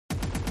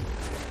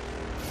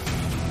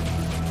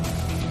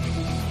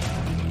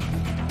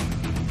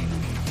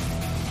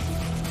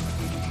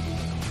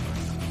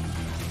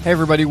Hey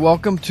everybody,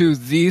 welcome to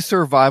the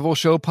Survival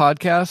Show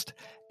podcast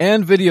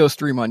and video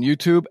stream on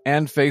YouTube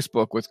and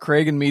Facebook with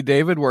Craig and me,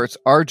 David, where it's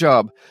our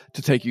job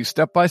to take you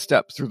step by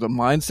step through the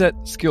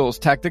mindset, skills,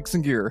 tactics,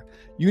 and gear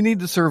you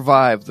need to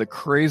survive the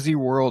crazy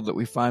world that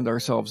we find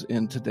ourselves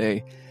in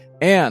today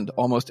and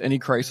almost any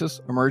crisis,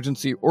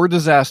 emergency, or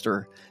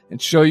disaster,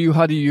 and show you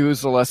how to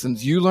use the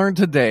lessons you learned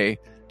today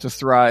to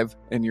thrive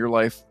in your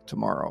life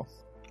tomorrow.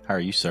 How are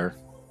you, sir?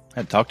 I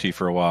hadn't talked to you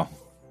for a while.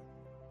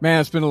 Man,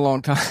 it's been a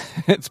long time.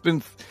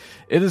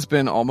 It has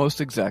been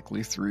almost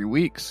exactly 3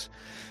 weeks.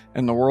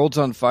 And the world's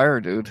on fire,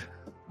 dude.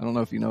 I don't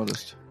know if you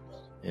noticed.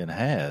 It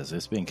has.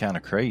 It's been kind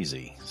of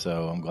crazy.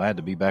 So I'm glad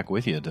to be back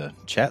with you to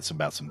chat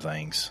about some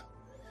things.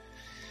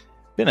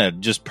 Been a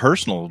just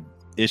personal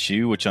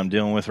issue, which I'm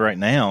dealing with right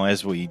now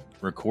as we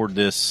record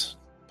this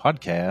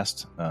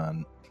podcast.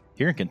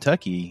 Here in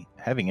Kentucky,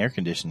 having air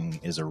conditioning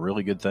is a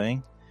really good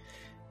thing.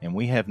 And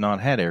we have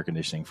not had air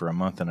conditioning for a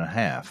month and a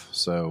half.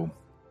 So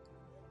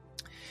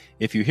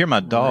if you hear my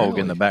dog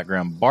in the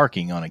background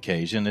barking on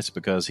occasion, it's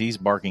because he's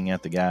barking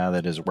at the guy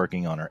that is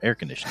working on our air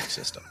conditioning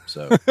system.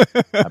 So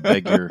I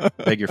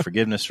beg your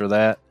forgiveness for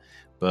that,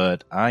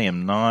 but I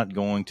am not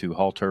going to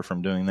halt her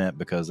from doing that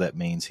because that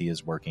means he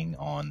is working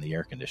on the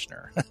air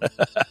conditioner.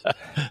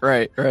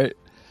 Right.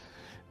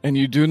 And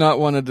you do not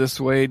want to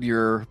dissuade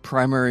your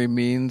primary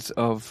means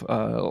of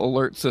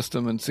alert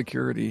system and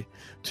security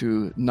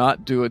to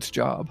not do its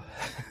job.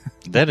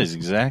 That is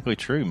exactly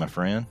true, my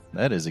friend.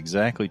 That is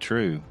exactly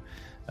true.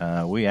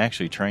 We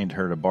actually trained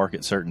her to bark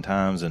at certain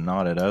times and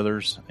not at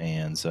others,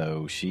 and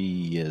so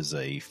she is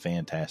a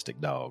fantastic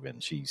dog,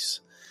 and she's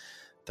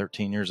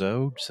 13 years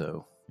old.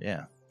 So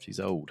yeah, she's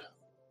old.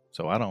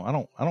 So I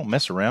don't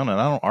mess around,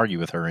 and I don't argue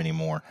with her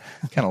anymore.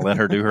 Kind of let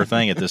her do her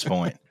thing at this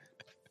point.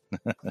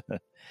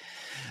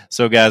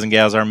 So guys and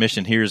gals, our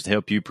mission here is to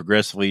help you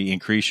progressively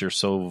increase your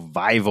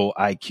survival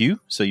IQ,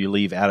 so you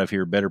leave out of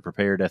here better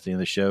prepared at the end of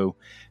the show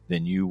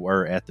than you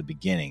were at the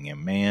beginning.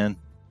 And man,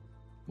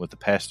 with the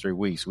past 3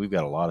 weeks, we've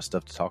got a lot of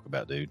stuff to talk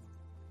about, dude.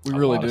 We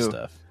really do.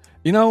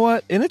 You know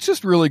what? And it's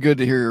just really good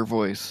to hear your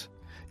voice.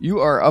 You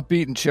are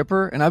upbeat and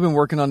chipper, and I've been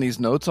working on these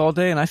notes all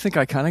day, and I think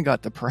I kind of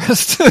got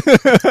depressed.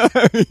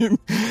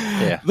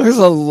 Yeah. There's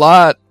a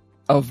lot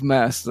of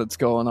mess that's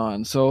going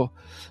on. So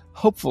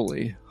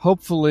hopefully,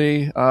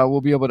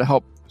 we'll be able to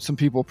help some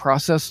people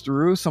process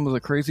through some of the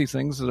crazy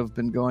things that have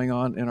been going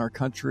on in our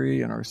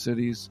country and our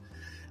cities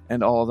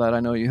and all of that.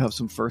 I know you have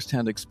some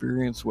firsthand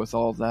experience with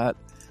all of that.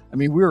 I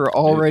mean, we were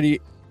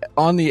already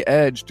on the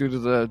edge due to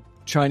the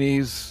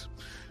Chinese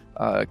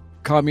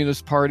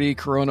Communist Party,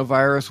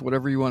 coronavirus,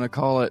 whatever you want to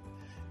call it.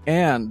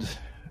 And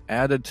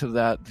added to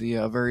that,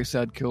 the very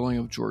sad killing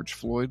of George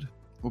Floyd.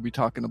 We'll be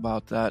talking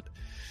about that.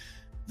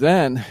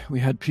 Then we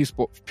had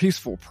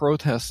peaceful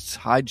protests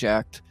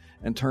hijacked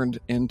and turned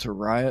into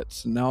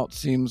riots. And now it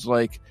seems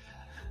like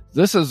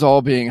this is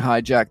all being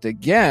hijacked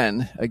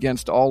again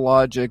against all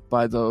logic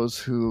by those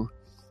who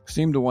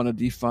seem to want to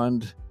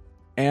defund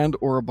and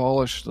or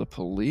abolish the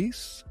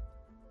police?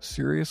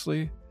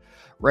 Seriously?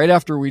 Right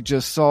after we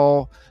just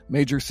saw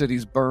major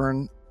cities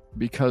burn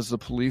because the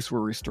police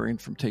were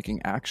restrained from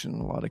taking action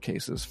in a lot of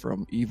cases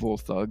from evil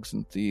thugs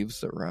and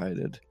thieves that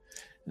rioted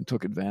and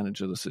took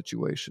advantage of the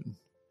situation.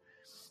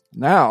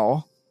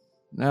 Now,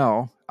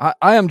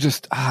 I am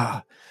just,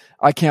 I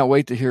can't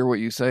wait to hear what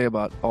you say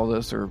about all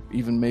this, or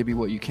even maybe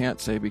what you can't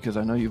say, because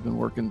I know you've been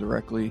working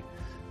directly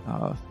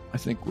I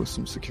think with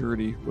some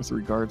security with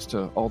regards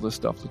to all this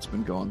stuff that's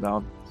been going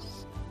down.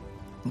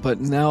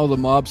 But now the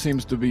mob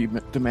seems to be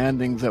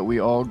demanding that we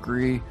all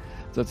agree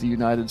that the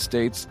United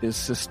States is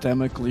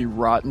systemically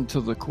rotten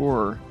to the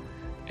core,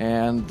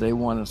 and they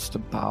want us to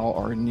bow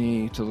our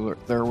knee to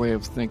their way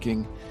of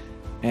thinking.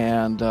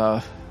 And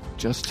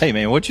just... Hey,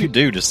 man, what'd you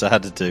do?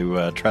 Decided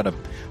to try to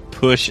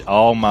push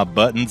all my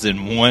buttons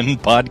in one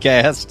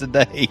podcast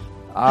today?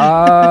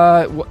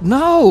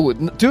 No,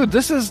 dude,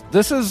 this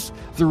is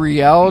the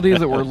reality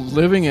that we're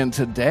living in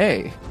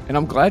today. And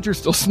I'm glad you're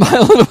still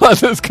smiling about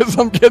this, because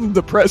I'm getting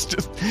depressed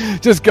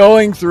just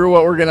going through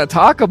what we're going to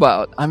talk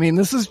about. I mean,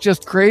 this is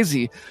just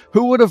crazy.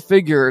 Who would have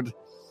figured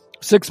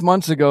 6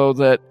 months ago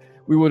that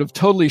we would have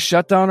totally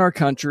shut down our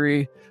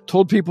country,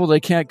 told people they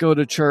can't go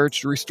to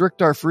church,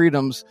 restrict our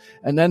freedoms,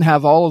 and then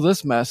have all of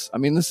this mess? I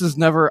mean, this is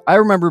never... I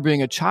remember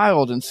being a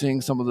child and seeing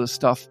some of this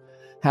stuff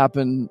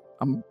happen.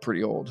 I'm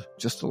pretty old,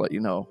 just to let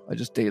you know. I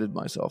just dated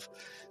myself.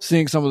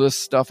 Seeing some of this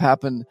stuff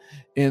happen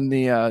in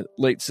the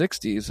late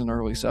 60s and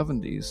early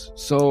 70s.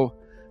 So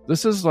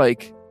this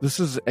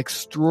is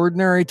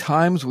extraordinary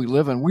times we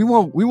live in. We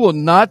will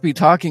not be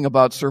talking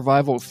about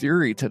survival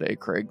theory today,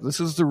 Craig. This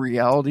is the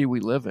reality we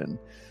live in.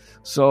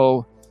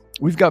 So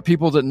we've got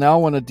people that now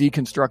want to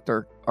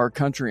deconstruct our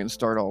country and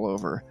start all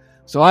over.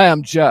 So I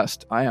am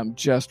just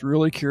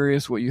really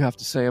curious what you have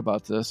to say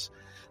about this.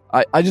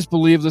 I just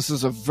believe this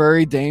is a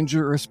very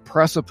dangerous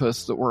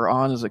precipice that we're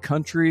on as a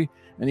country,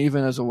 and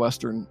even as a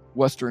Western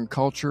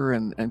culture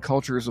and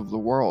cultures of the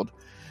world,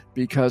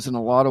 because in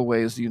a lot of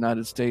ways the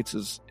United States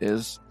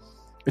is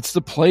it's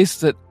the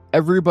place that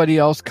everybody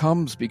else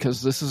comes,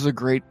 because this is a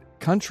great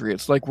country.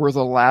 It's like we're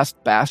the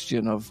last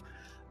bastion of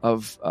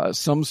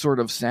some sort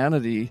of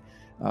sanity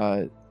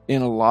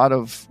in a lot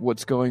of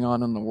what's going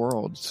on in the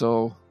world.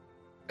 So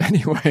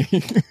anyway.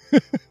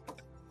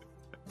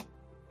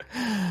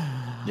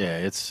 Yeah,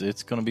 it's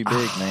going to be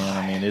big, man.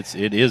 I mean,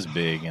 it is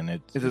big,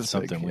 and it's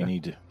something big,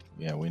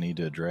 we need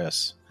to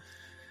address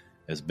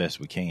as best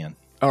we can.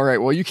 All right.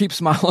 Well, you keep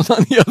smiling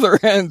on the other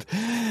end,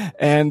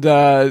 and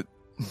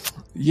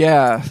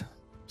yeah.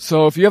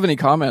 So if you have any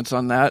comments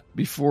on that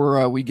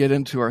before we get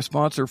into our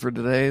sponsor for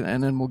today,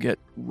 and then we'll get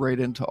right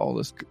into all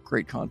this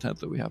great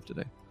content that we have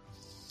today.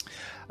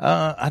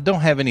 I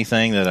don't have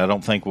anything that I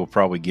don't think we'll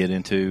probably get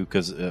into,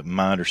 because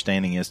my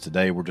understanding is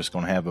today we're just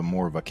going to have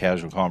more of a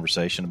casual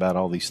conversation about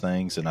all these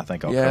things, and I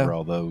think I'll cover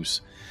all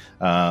those.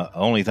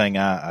 Only thing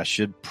I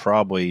should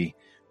probably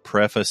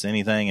preface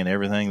anything and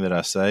everything that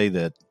I say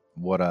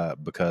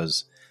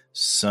because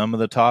some of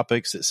the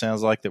topics it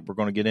sounds like that we're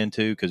going to get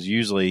into, because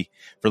usually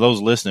for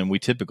those listening, we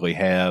typically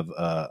have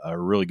a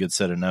really good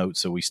set of notes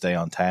so we stay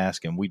on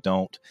task, and we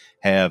don't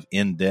have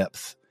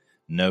in-depth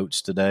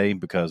notes today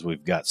because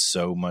we've got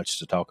so much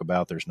to talk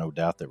about. There's no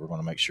doubt that we're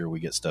going to make sure we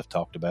get stuff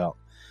talked about.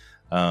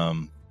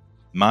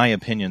 My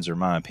opinions are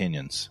my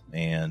opinions,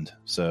 and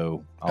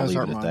so I'll leave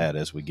it at that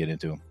as we get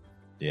into them.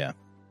 Yeah.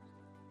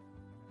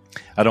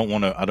 I don't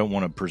want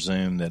to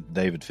presume that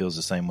David feels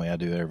the same way I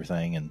do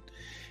everything,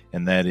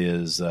 and that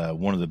is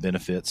one of the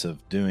benefits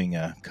of doing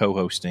a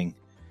co-hosting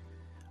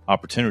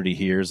opportunity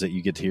here is that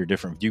you get to hear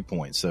different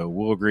viewpoints. So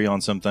we'll agree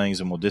on some things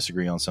and we'll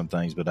disagree on some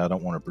things, but I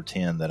don't want to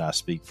pretend that I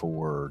speak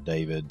for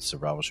David,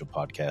 Survival Show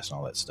Podcast, and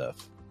all that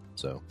stuff.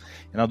 So,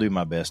 and I'll do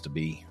my best to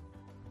be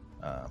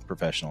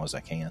professional as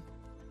I can.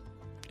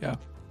 Yeah.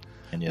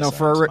 And yes, now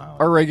for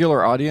our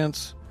regular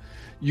audience,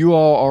 you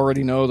all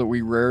already know that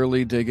we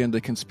rarely dig into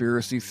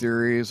conspiracy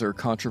theories or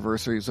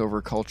controversies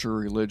over culture,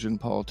 religion,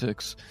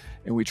 politics,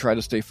 and we try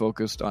to stay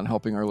focused on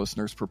helping our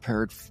listeners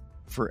prepared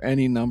for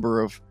any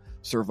number of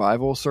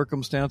survival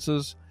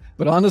circumstances.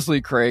 But honestly,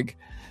 Craig,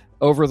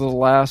 over the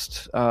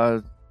last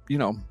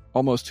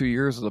almost 2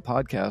 years of the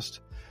podcast,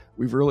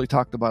 we've really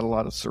talked about a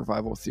lot of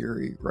survival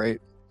theory, right?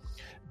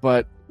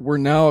 But we're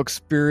now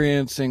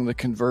experiencing the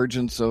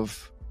convergence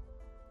of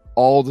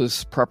all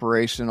this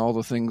preparation, all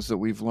the things that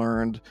we've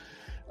learned,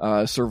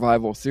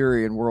 survival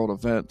theory and world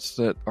events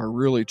that are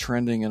really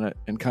trending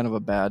in kind of a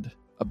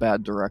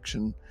bad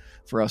direction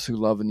for us who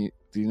love in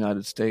the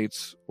United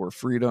States, or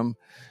freedom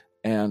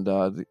and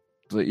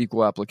the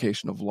equal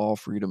application of law,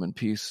 freedom, and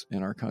peace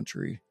in our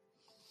country.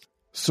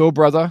 So,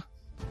 brother,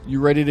 you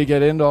ready to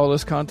get into all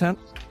this content?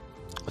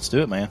 Let's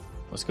do it, man.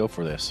 Let's go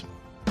for this.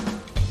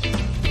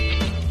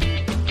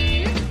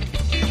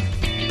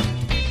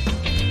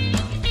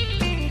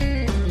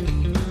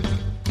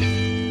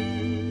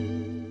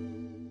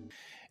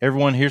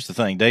 Everyone, here's the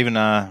thing. Dave and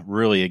I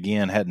really,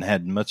 again, hadn't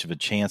had much of a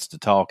chance to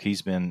talk.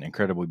 He's been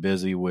incredibly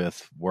busy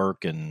with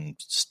work and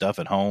stuff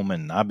at home,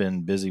 and I've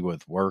been busy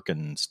with work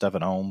and stuff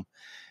at home.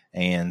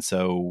 And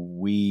so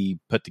we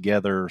put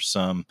together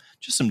some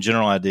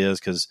general ideas,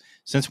 because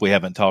since we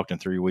haven't talked in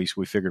 3 weeks,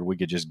 we figured we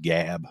could just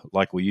gab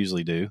like we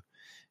usually do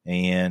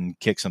and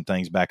kick some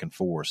things back and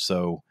forth.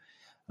 So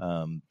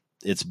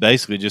it's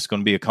basically just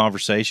going to be a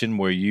conversation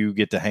where you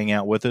get to hang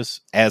out with us.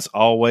 As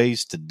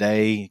always,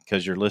 today,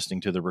 because you're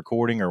listening to the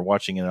recording or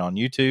watching it on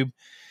YouTube,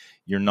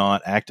 you're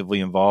not actively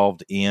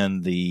involved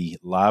in the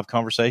live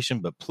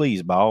conversation, but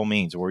please, by all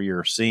means, where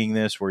you're seeing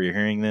this, where you're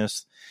hearing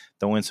this,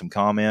 throw in some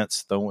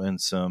comments, throw in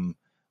some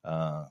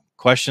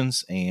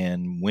questions,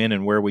 and when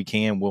and where we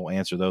can, we'll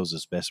answer those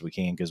as best we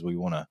can, because we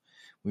want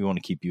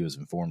to keep you as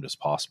informed as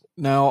possible.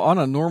 Now, on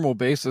a normal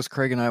basis,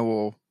 Craig and I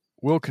will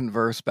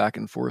converse back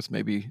and forth,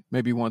 maybe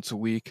once a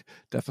week,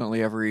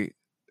 definitely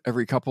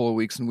every couple of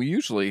weeks, and we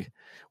usually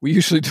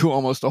do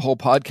almost a whole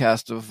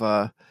podcast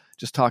of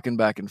just talking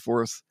back and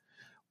forth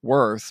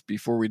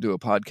before we do a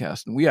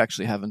podcast. And we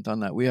actually haven't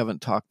done that. We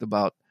haven't talked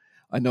about,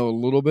 I know a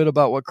little bit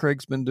about what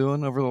Craig's been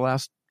doing over the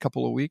last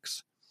couple of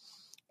weeks.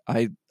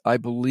 I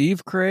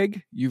believe,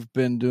 Craig, you've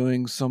been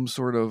doing some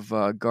sort of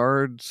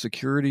guard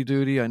security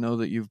duty. I know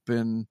that you've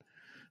been,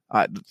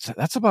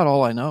 that's about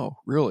all I know,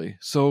 really.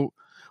 So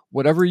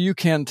whatever you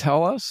can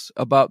tell us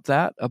about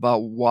that, about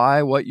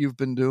what you've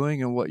been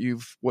doing and what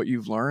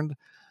you've learned,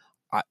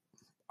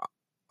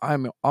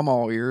 I'm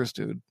all ears,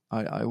 dude.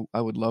 I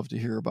would love to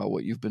hear about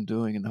what you've been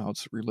doing and how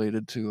it's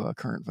related to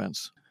current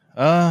events.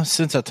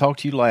 Since I talked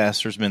to you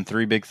last, there's been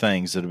 3 big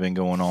things that have been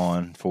going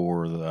on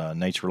for the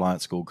Nature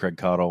Reliance School, Craig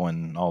Cottle,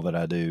 and all that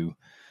I do.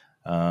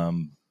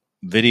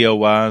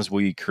 Video-wise,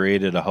 we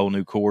created a whole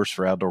new course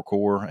for Outdoor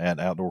Corps at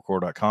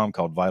outdoorcorps.com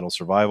called Vital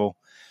Survival.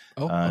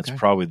 Okay. It's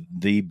probably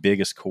the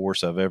biggest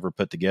course I've ever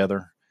put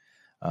together.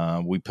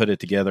 We put it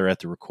together at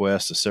the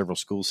request of several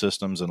school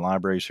systems and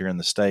libraries here in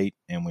the state,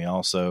 and we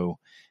also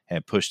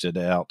have pushed it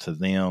out to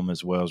them,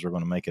 as well as we're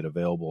going to make it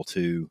available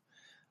to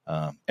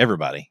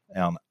everybody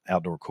on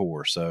Outdoor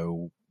Corps.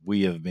 So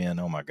we have been,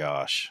 oh my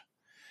gosh,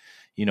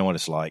 you know what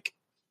it's like.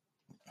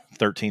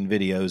 13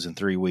 videos in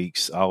 3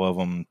 weeks, all of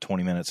them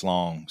 20 minutes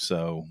long,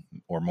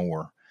 or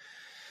more.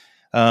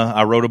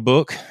 I wrote a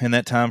book in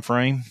that time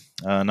frame.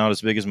 Not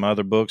as big as my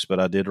other books, but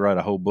I did write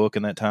a whole book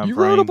in that time You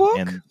frame. wrote a book?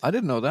 And I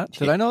didn't know that.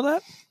 Did I know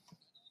that?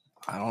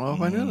 I don't know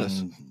if I knew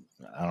this.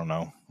 I don't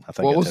know. I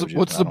think I told you.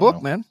 What's the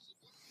book, man?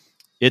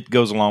 It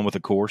goes along with the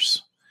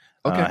course.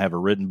 Okay. I have a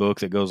written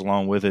book that goes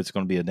along with it. It's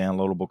going to be a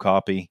downloadable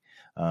copy.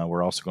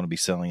 We're also going to be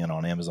selling it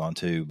on Amazon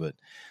too, but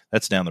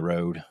that's down the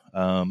road.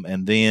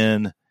 And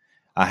then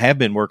I have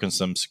been working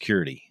some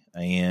security,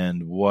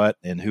 and what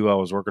and who I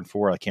was working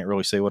for, I can't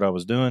really say what I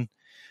was doing,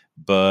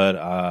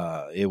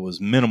 but it was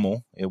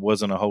minimal. It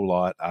wasn't a whole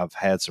lot. I've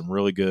had some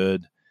really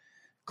good,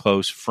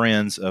 close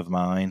friends of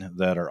mine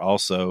that are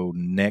also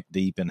neck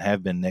deep and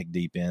have been neck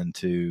deep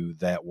into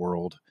that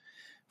world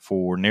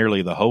for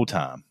nearly the whole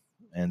time.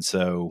 And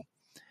so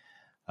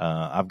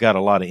I've got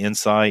a lot of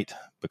insight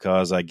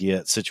because I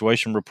get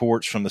situation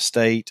reports from the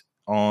state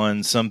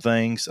on some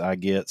things. I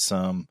get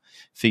some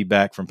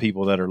feedback from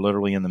people that are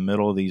literally in the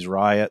middle of these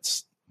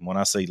riots. When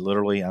I say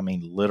literally, I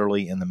mean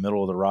literally in the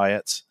middle of the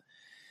riots.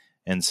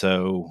 And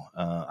so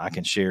I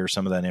can share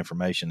some of that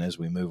information as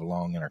we move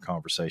along in our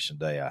conversation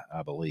today,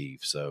 I believe.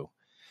 So,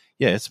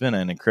 yeah, it's been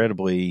an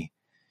incredibly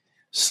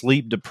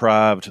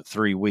sleep-deprived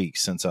 3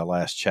 weeks since I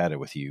last chatted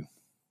with you.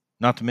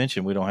 Not to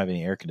mention we don't have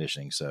any air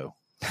conditioning, so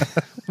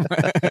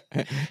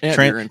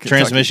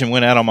transmission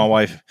went out on my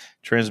wife.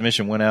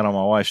 Transmission went out on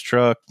my wife's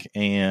truck,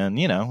 and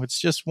it's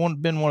just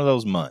been one of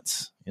those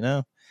months,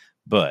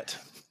 But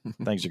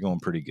things are going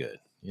pretty good,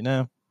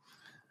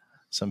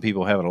 Some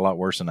people have it a lot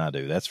worse than I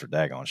do. That's for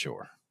daggone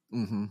sure.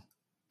 Mm-hmm.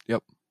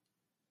 Yep.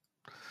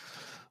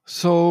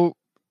 So,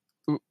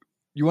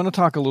 you want to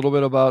talk a little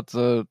bit about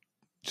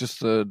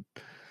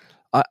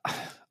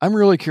I'm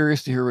really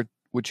curious to hear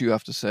what you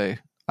have to say.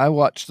 I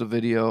watched this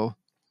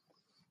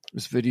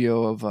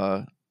video of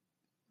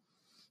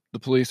the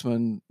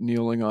policeman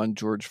kneeling on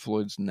George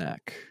Floyd's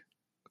neck.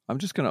 I'm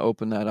just going to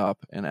open that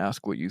up and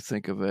ask what you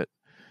think of it.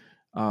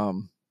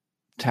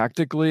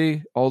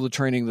 Tactically, all the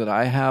training that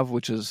I have,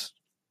 which is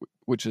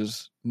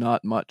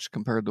not much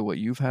compared to what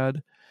you've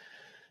had,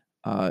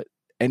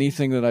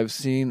 anything that I've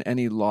seen,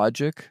 any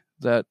logic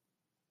that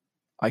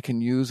I can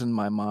use in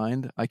my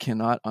mind, I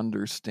cannot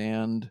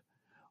understand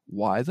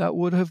why that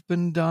would have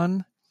been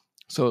done.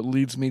 So it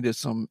leads me to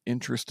some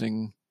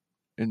interesting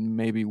and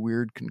maybe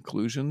weird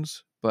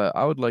conclusions. But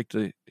I would like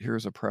to hear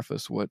as a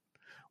preface what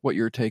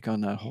your take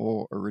on that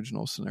whole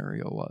original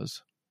scenario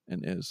was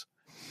and is.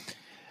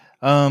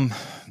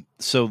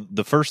 So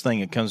the first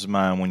thing that comes to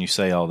mind when you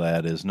say all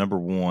that is, number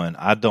one,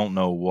 I don't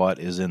know what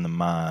is in the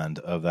mind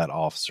of that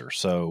officer.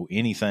 So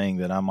anything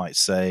that I might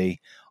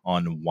say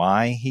on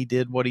why he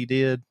did what he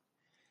did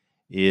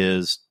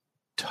is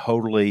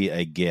totally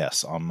a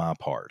guess on my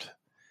part,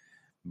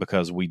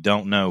 because we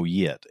don't know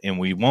yet, and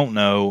we won't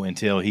know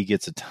until he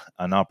gets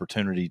an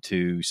opportunity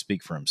to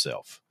speak for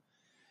himself.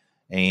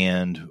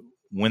 And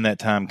when that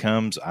time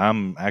comes,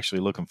 I'm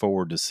actually looking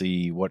forward to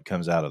see what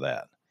comes out of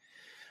that.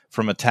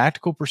 From a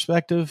tactical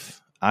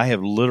perspective, I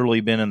have literally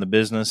been in the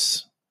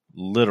business,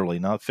 literally,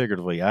 not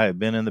figuratively, I have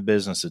been in the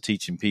business of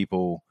teaching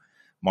people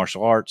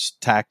martial arts,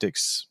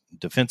 tactics,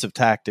 defensive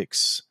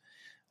tactics,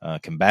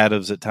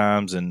 combatives at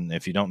times. And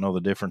if you don't know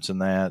the difference in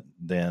that,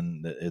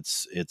 then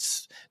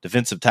it's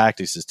defensive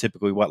tactics is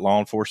typically what law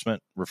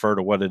enforcement refer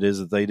to what it is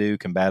that they do.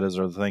 Combatives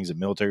are the things that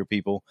military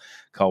people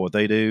call what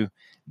they do.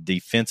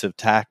 Defensive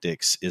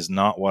tactics is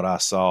not what I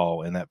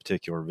saw in that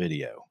particular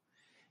video.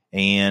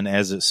 And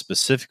as it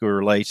specifically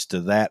relates to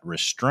that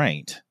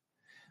restraint,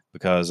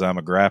 because I'm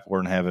a grappler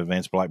and have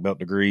advanced black belt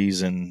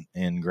degrees in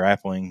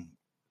grappling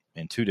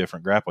in 2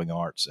 different grappling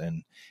arts,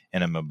 and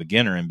I'm a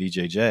beginner in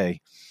BJJ,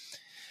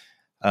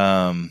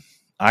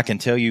 I can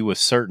tell you with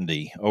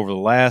certainty, over the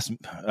last,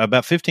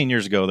 about 15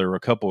 years ago, there were a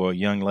couple of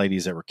young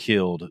ladies that were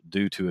killed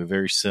due to a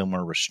very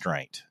similar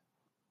restraint.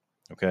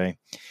 Okay.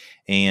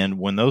 And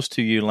when those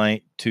two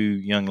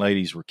young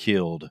ladies were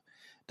killed,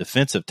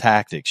 defensive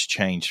tactics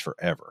changed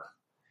forever.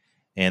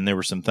 And there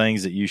were some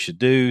things that you should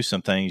do,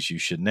 some things you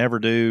should never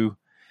do.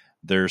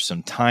 There's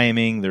some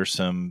timing. There's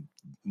some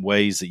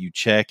ways that you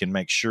check and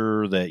make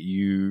sure that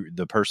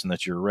the person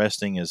that you're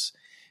arresting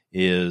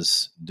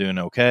is doing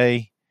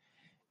okay.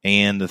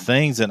 And the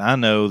things that I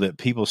know that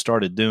people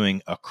started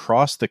doing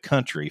across the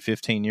country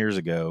 15 years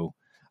ago,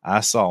 I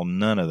saw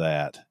none of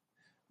that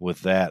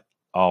with that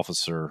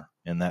officer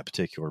in that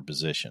particular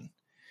position.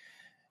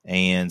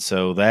 And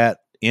so that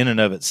in and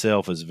of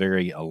itself is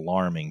very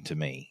alarming to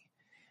me.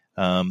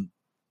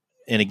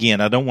 And again,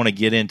 I don't want to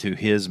get into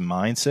his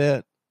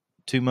mindset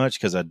too much,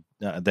 because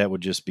that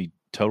would just be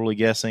totally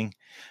guessing.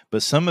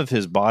 But some of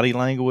his body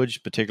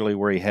language, particularly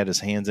where he had his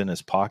hands in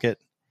his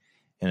pocket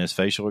and his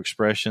facial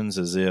expressions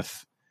as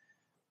if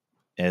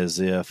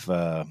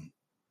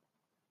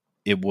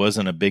it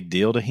wasn't a big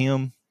deal to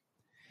him,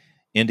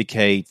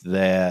 indicate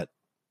that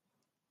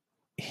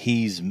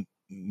he's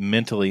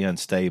mentally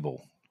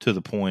unstable to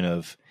the point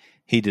of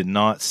he did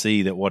not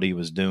see that what he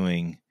was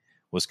doing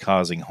was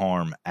causing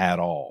harm at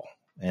all.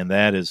 And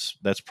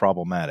that's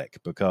problematic,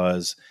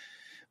 because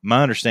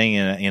my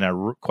understanding,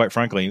 and quite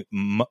frankly,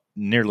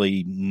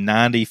 nearly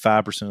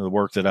 95% of the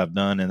work that I've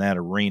done in that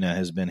arena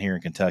has been here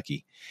in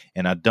Kentucky.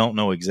 And I don't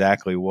know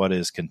exactly what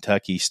is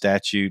Kentucky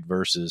statute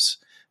versus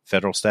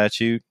federal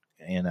statute.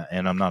 And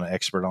I'm not an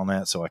expert on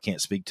that, so I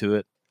can't speak to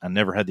it. I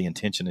never had the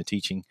intention of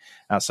teaching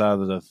outside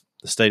of the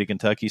state of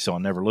Kentucky, so I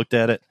never looked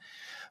at it.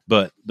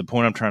 But the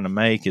point I'm trying to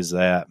make is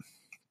that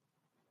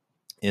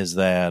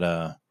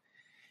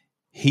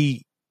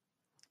he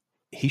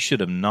should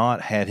have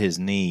not had his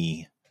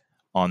knee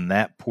on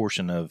that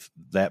portion of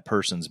that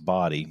person's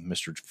body,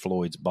 Mr.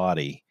 Floyd's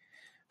body,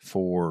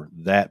 for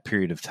that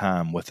period of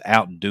time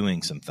without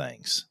doing some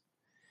things.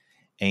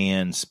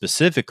 And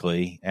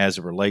specifically, as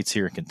it relates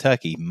here in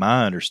Kentucky,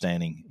 my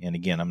understanding, and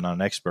again, I'm not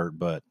an expert,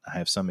 but I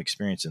have some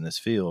experience in this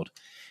field,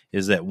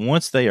 is that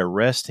once they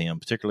arrest him,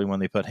 particularly when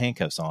they put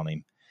handcuffs on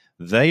him,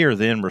 they are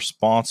then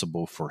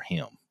responsible for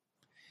him.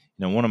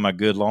 You know, one of my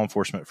good law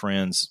enforcement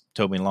friends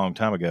told me a long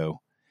time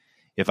ago,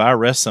 if I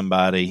arrest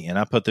somebody and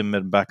I put them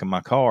in the back of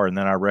my car and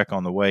then I wreck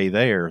on the way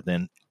there,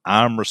 then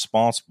I'm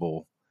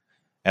responsible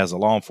as a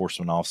law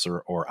enforcement officer,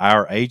 or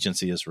our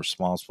agency is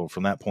responsible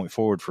from that point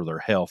forward for their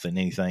health and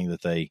anything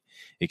that they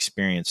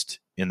experienced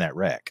in that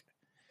wreck.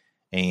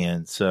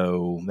 And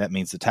so that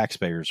means the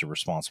taxpayers are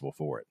responsible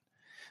for it.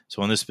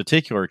 So in this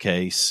particular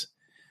case,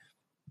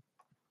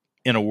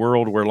 in a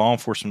world where law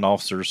enforcement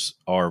officers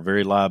are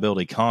very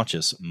liability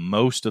conscious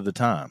most of the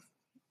time,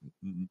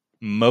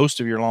 most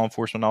of your law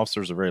enforcement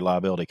officers are very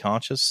liability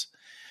conscious.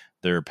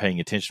 They're paying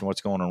attention to what's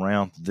going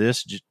around.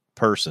 This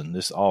person,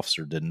 this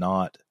officer, did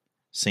not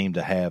seem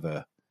to have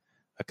a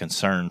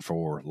concern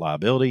for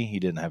liability. He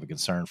didn't have a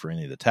concern for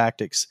any of the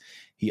tactics.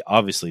 He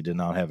obviously did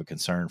not have a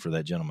concern for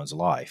that gentleman's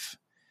life.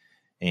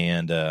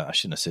 And I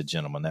shouldn't have said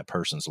gentleman, that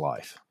person's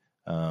life.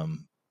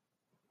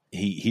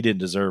 He didn't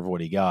deserve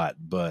what he got,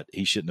 but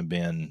he shouldn't have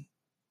been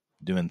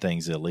doing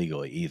things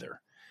illegally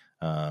either.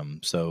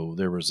 So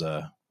there was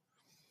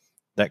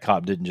that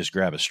cop didn't just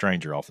grab a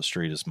stranger off the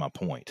street, is my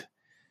point.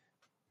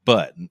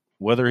 But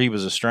whether he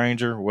was a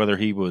stranger, whether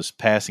he was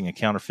passing a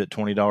counterfeit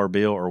 $20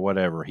 bill or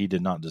whatever, he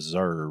did not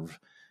deserve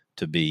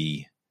to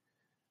be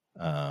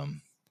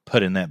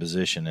put in that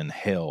position and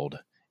held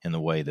in the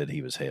way that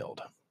he was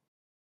held.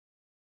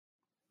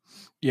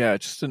 Yeah,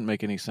 it just didn't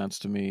make any sense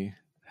to me,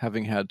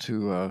 having had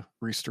to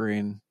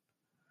restrain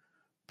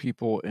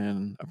people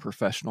in a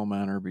professional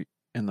manner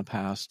in the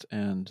past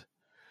and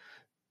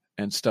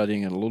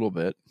studying it a little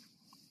bit.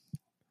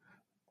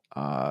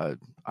 I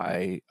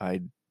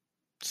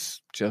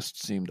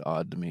just seemed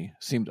odd to me.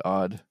 Seemed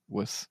odd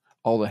with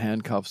all the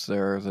handcuffs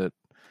there, that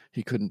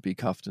he couldn't be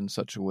cuffed in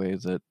such a way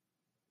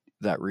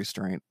that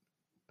restraint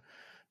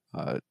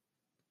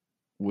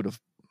would have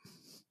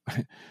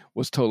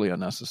was totally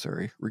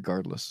unnecessary.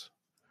 Regardless,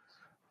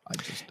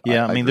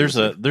 I mean, there's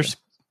a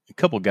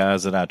couple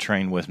guys that I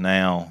train with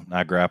now.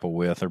 I grapple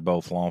with. They're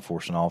both law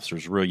enforcement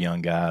officers, real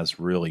young guys,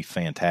 really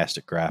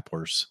fantastic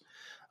grapplers.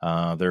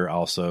 They're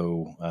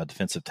also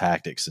defensive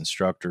tactics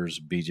instructors,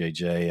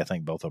 BJJ. I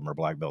think both of them are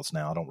black belts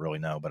now. I don't really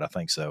know, but I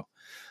think so.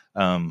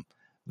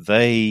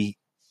 They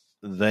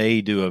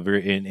do a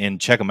very,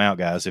 and check them out,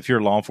 guys. If you're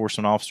a law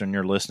enforcement officer and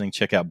you're listening,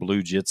 check out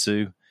Blue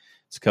Jitsu.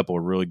 It's a couple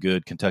of really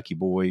good Kentucky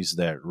boys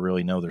that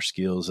really know their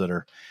skills, that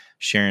are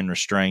sharing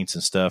restraints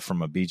and stuff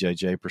from a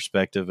BJJ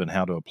perspective and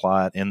how to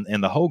apply it.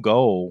 And the whole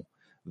goal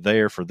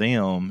there for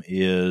them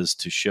is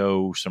to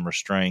show some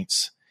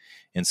restraints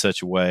in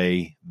such a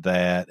way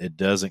that it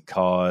doesn't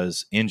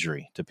cause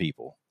injury to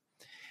people.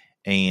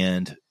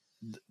 And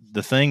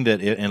the thing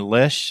that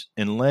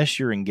unless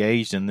you're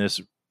engaged in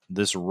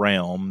this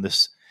realm,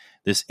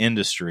 this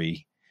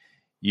industry,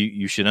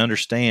 you should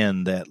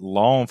understand that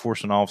law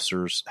enforcement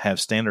officers have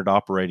standard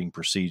operating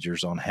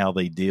procedures on how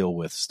they deal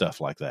with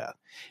stuff like that.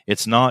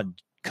 It's not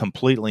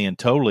completely and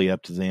totally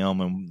up to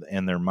them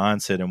and their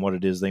mindset and what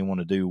it is they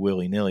want to do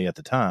willy-nilly at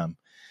the time.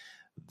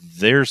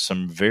 There's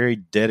some very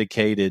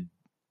dedicated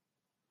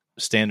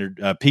standard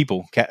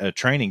people,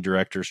 training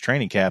directors,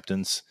 training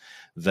captains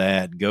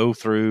that go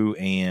through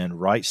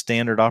and write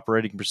standard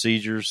operating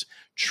procedures,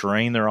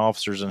 train their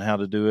officers on how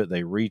to do it.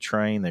 They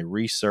retrain, they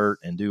recert,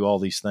 and do all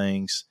these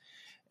things.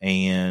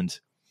 And,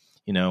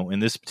 you know, in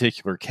this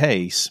particular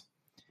case,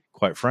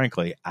 quite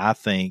frankly, I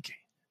think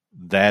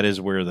that is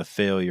where the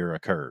failure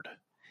occurred.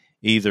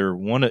 Either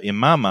in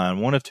my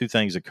mind, one of two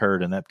things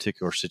occurred in that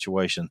particular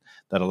situation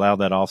that allowed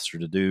that officer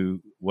to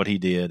do what he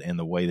did and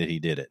the way that he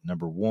did it.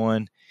 Number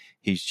one,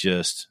 he's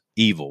just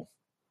evil.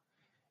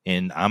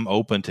 And I'm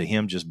open to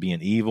him just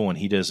being evil, and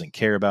he doesn't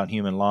care about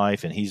human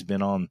life. And he's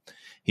been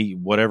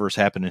whatever's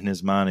happened in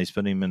his mind, he's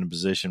put him in a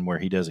position where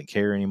he doesn't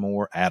care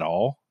anymore at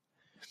all.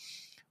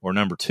 Or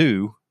number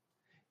two,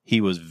 he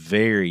was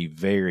very,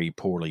 very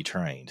poorly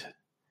trained.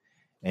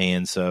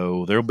 And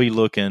so they'll be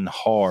looking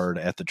hard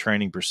at the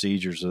training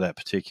procedures of that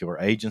particular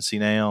agency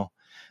now.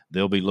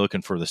 They'll be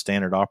looking for the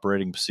standard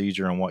operating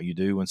procedure on what you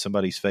do when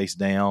somebody's face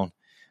down,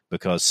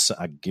 because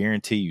I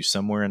guarantee you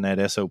somewhere in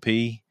that SOP,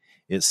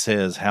 it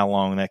says how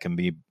long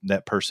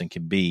that person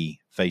can be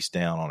face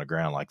down on the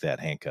ground like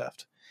that,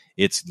 handcuffed.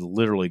 It's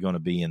literally going to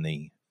be in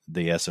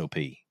the SOP.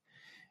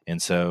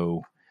 And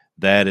so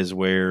that is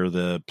where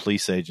the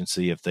police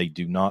agency, if they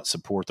do not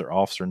support their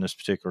officer in this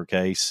particular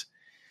case,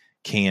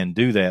 can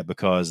do that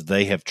because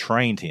they have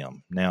trained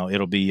him. Now,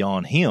 it'll be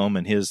on him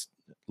and his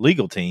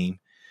legal team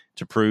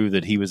to prove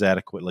that he was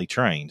adequately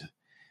trained.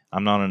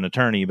 I'm not an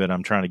attorney, but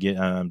I'm trying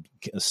to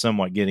get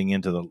somewhat getting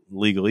into the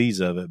legalese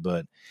of it.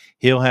 But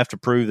he'll have to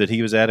prove that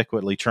he was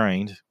adequately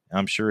trained.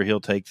 I'm sure he'll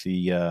take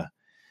the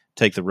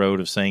road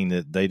of saying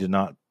that they did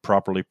not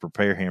properly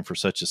prepare him for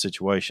such a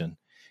situation.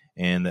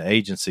 And the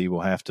agency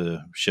will have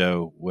to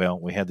show, well,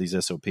 we have these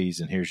SOPs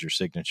and here's your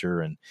signature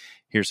and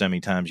here's how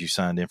many times you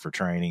signed in for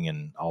training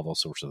and all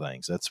those sorts of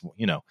things. That's,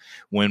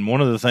 when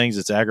one of the things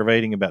that's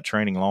aggravating about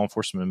training law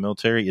enforcement and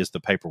military is the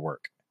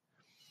paperwork,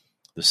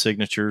 the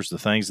signatures, the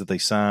things that they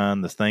sign,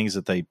 the things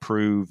that they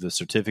prove, the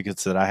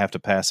certificates that I have to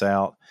pass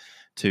out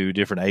to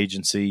different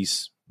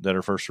agencies that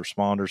are first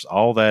responders.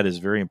 All that is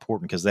very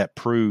important because that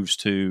proves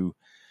to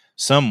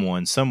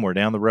someone somewhere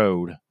down the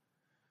road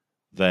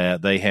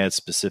that they had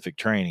specific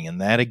training.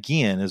 And that,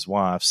 again, is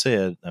why I've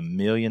said a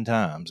million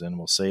times, and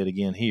we'll say it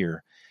again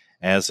here,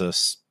 as a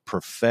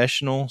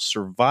professional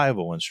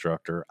survival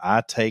instructor,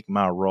 I take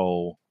my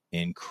role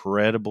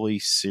incredibly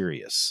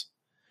serious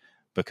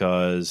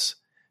because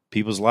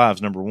people's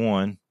lives, number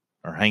one,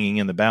 are hanging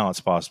in the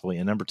balance possibly.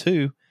 And number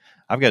two,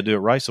 I've got to do it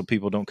right so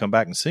people don't come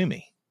back and sue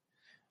me.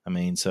 I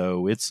mean,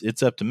 so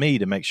it's up to me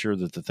to make sure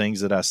that the things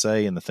that I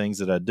say and the things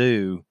that I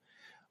do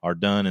are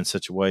done in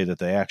such a way that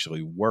they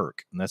actually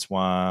work. And that's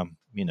why,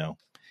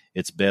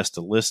 it's best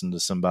to listen to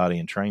somebody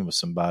and train with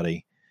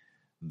somebody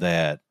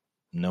that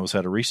knows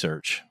how to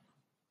research.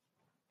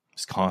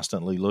 It's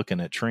constantly looking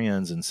at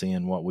trends and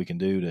seeing what we can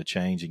do to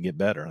change and get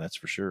better. That's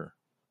for sure.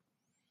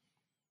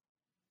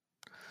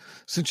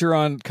 Since you're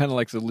on kind of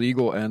like the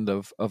legal end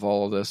of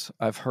all of this,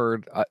 I've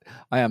heard,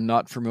 I am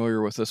not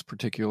familiar with this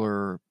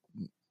particular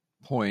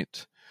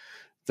point,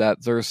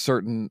 that there's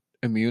certain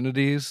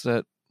immunities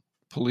that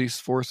police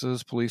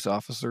forces, police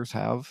officers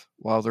have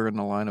while they're in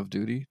the line of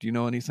duty. Do you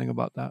know anything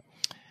about that?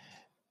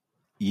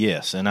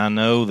 Yes, and I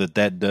know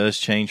that does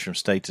change from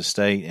state to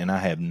state, and I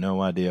have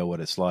no idea what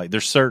it's like.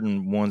 There's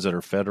certain ones that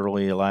are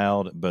federally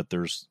allowed, but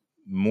there's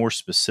more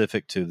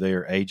specific to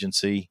their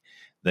agency.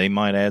 They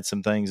might add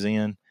some things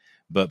in,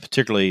 but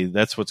particularly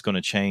that's what's going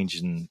to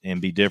change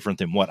and be different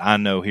than what I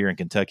know here in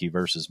Kentucky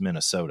versus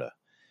Minnesota.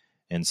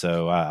 And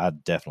so I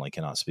definitely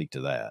cannot speak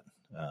to that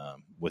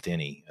with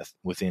any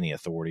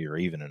authority or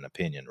even an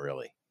opinion,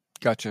 really.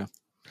 Gotcha.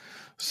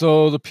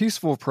 So the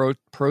peaceful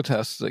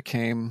protests that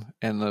came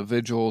and the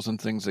vigils and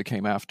things that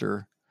came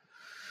after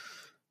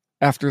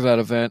that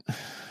event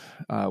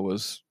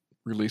was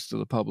released to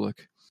the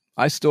public,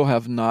 I still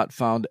have not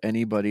found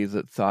anybody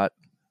that thought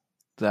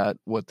that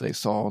what they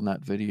saw in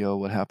that video,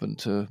 what happened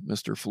to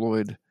Mr.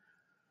 Floyd,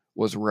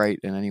 was right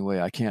in any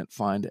way. I can't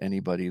find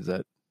anybody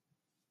that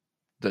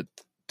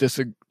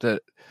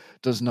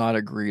does not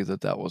agree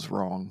that was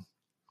wrong.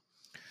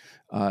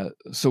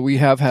 So we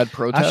have had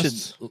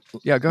protests.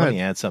 Yeah, go ahead. Let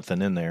me add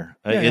something in there.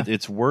 Yeah.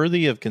 It's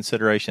worthy of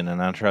consideration,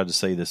 and I tried to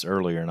say this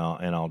earlier, and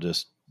I'll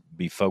just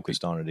be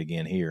focused on it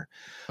again here.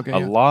 Okay, a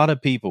lot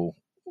of people,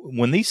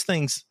 when these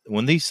things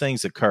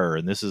occur,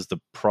 and this is the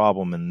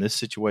problem in this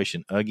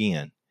situation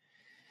again,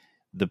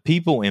 the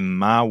people in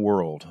my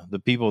world, the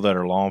people that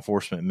are law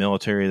enforcement,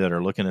 military, that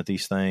are looking at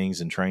these things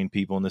and train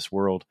people in this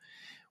world,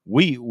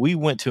 we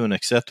went to an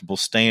acceptable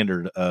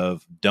standard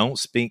of don't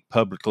speak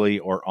publicly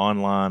or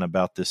online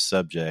about this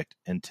subject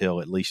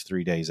until at least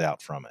 3 days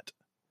out from it.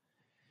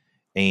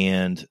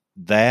 And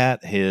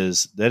that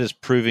is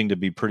proving to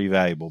be pretty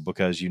valuable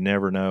because you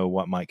never know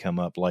what might come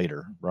up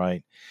later,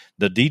 right?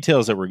 The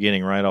details that we're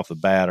getting right off the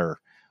bat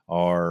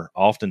are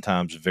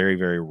oftentimes very,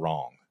 very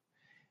wrong.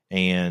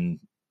 And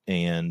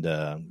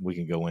we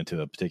can go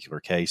into a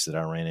particular case that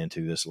I ran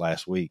into this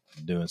last week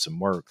doing some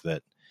work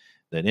that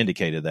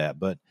indicated that.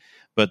 But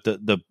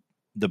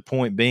the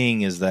point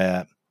being is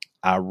that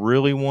I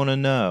really want to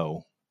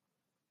know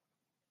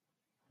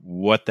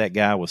what that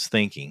guy was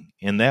thinking,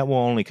 and that will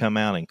only come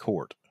out in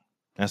court.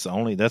 That's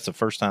the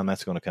first time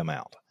that's going to come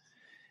out.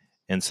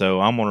 And so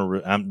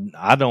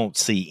I don't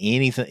see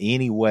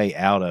any way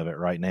out of it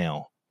right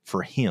now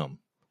for him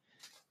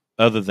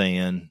other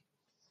than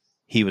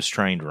he was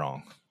trained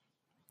wrong.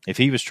 If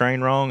he was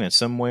trained wrong and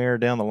somewhere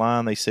down the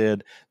line they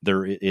said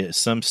there is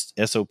some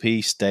SOP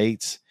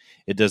states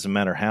it doesn't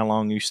matter how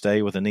long you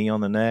stay with a knee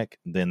on the neck,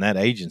 then that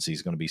agency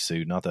is going to be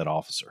sued, not that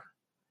officer.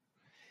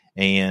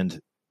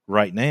 And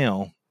right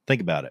now,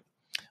 think about it.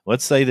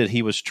 Let's say that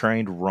he was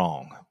trained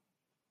wrong.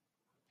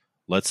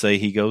 Let's say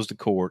he goes to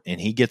court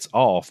and he gets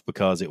off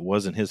because it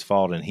wasn't his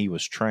fault and he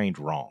was trained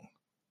wrong.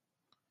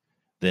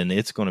 Then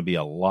it's going to be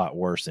a lot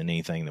worse than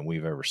anything that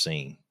we've ever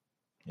seen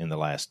in the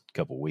last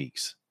couple of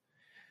weeks.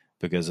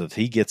 Because if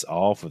he gets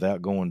off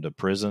without going to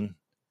prison,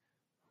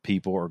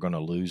 people are going to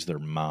lose their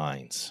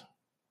minds.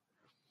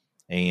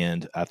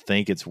 And I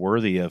think it's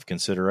worthy of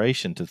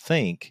consideration to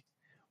think,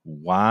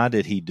 why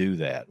did he do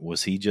that?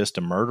 Was he just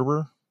a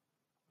murderer?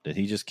 Did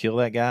he just kill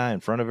that guy in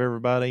front of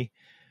everybody?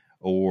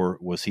 Or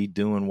was he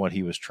doing what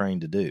he was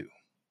trained to do?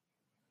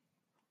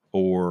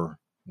 Or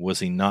was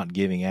he not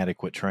giving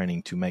adequate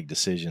training to make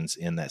decisions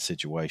in that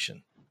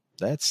situation?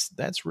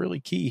 That's really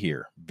key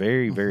here.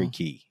 Very, very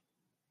key.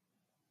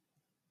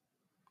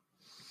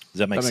 Does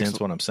that make sense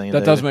what I'm saying, That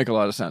David? does make a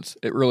lot of sense.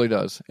 It really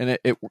does. And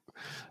it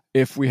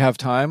if we have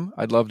time,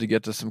 I'd love to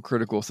get to some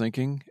critical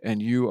thinking.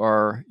 And you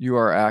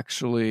are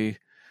actually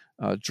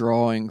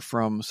drawing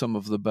from some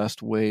of the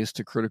best ways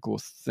to critically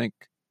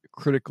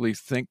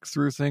think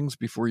through things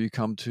before you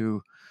come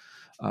to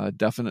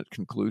definite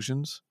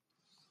conclusions.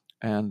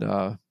 And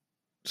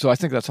so I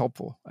think that's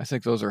helpful. I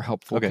think those are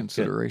helpful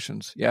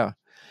considerations. Good. Yeah.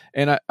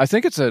 And I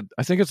think it's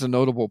a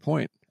notable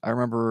point. I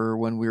remember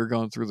when we were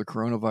going through the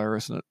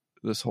coronavirus and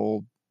this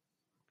whole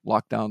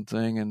lockdown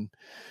thing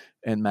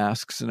and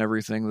masks and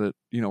everything, that,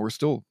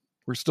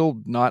 we're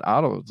still not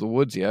out of the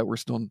woods yet. We're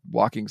still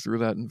walking through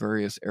that in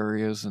various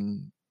areas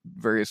and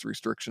various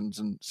restrictions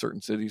in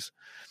certain cities,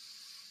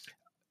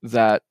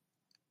 that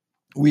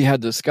we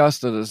had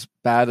discussed that as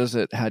bad as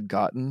it had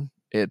gotten,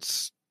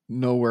 it's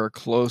nowhere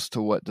close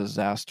to what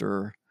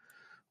disaster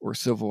or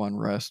civil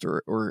unrest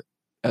or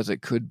as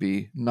it could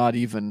be.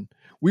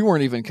 We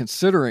weren't even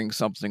considering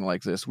something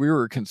like this. We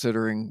were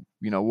considering,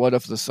 what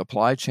if the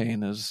supply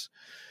chain is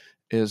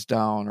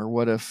down, or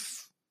what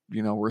if,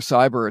 we're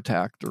cyber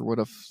attacked, or what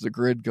if the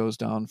grid goes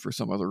down for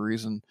some other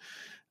reason,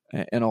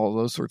 and all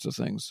those sorts of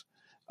things.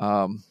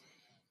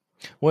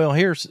 Well,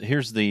 here's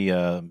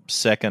the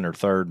second or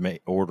third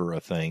order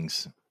of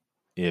things,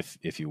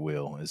 if you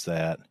will, is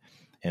that,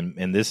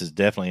 and this is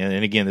definitely,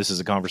 and again, this is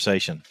a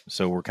conversation,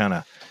 so we're kind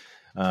of,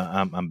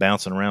 I'm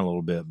bouncing around a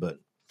little bit, but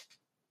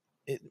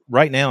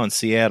right now in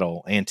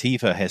Seattle,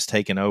 Antifa has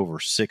taken over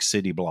 6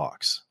 city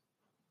blocks.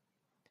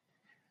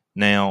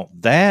 Now,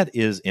 that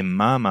is, in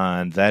my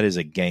mind, that is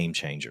a game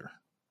changer.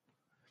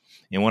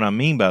 And what I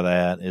mean by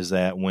that is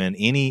that when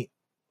any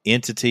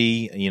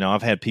entity,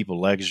 I've had people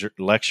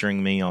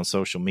lecturing me on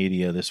social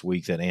media this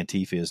week that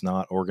Antifa is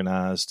not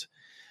organized.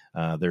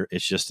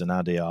 It's just an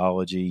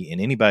ideology,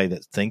 and anybody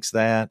that thinks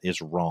that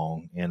is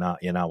wrong. And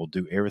I will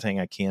do everything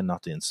I can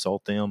not to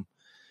insult them,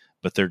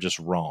 but they're just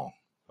wrong.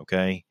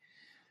 Okay.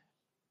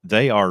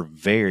 They are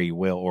very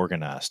well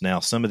organized. Now,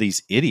 some of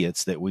these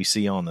idiots that we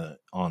see on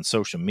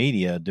social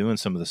media doing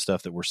some of the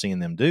stuff that we're seeing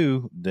them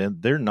do,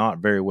 they're not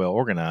very well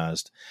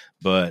organized.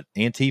 But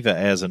Antifa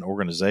as an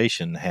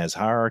organization has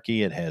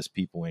hierarchy. It has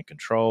people in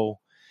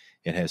control.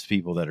 It has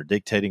people that are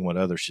dictating what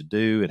others should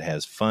do. It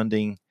has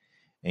funding.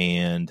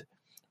 And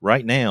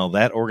right now,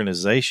 that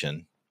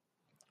organization,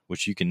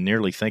 which you can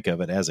nearly think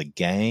of it as a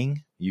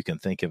gang, you can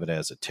think of it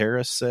as a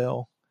terrorist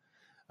cell,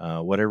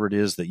 whatever it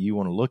is that you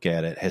want to look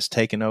at, it has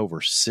taken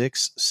over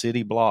 6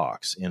 city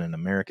blocks in an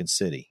American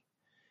city.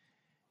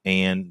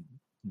 And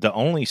the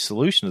only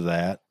solution to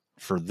that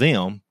for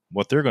them,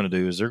 what they're going to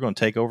do is they're going to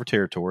take over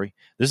territory.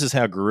 This is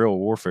how guerrilla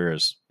warfare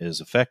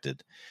is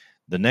affected.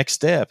 The next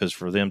step is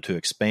for them to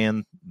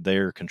expand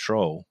their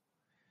control.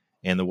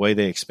 And the way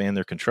they expand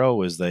their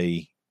control is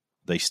they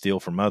steal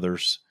from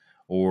others,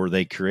 or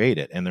they create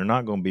it. And they're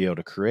not going to be able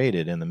to create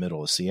it in the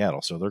middle of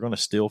Seattle. So they're going to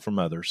steal from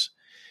others.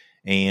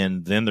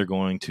 And then they're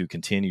going to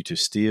continue to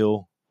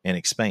steal and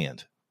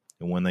expand.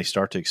 And when they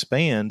start to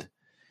expand,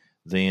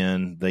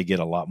 then they get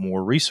a lot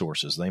more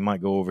resources. They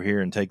might go over here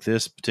and take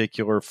this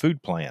particular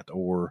food plant,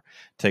 or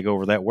take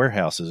over that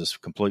warehouse is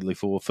completely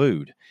full of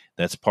food.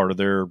 That's part of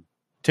their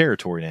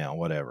territory now,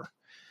 whatever.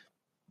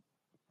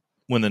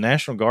 When the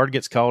National Guard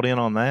gets called in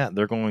on that,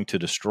 they're going to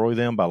destroy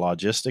them by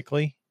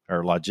logistically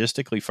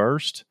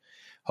first,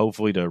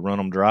 hopefully to run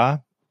them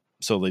dry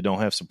so they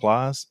don't have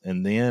supplies.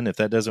 And then if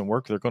that doesn't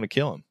work, they're going to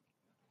kill them.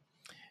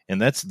 And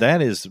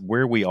that is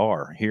where we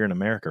are here in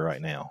America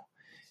right now,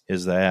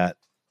 is that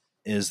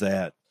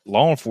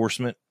law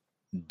enforcement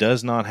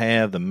does not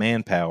have the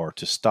manpower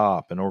to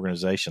stop an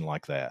organization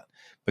like that,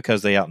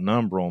 because they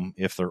outnumber them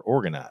if they're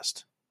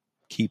organized.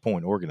 Key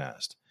point,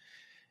 organized.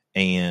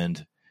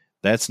 And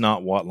that's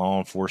not what law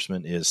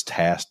enforcement is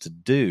tasked to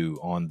do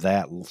on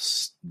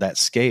that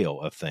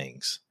scale of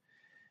things.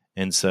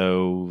 And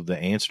so the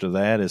answer to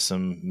that is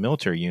some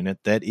military unit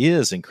that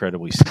is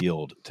incredibly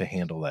skilled to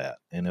handle that.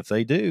 And if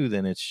they do,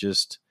 then it's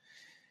just,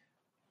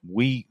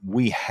 we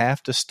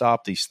have to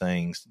stop these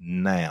things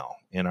now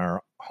in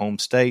our home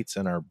states,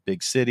 in our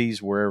big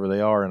cities, wherever they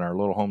are, in our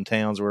little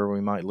hometowns, wherever we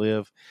might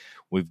live.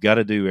 We've got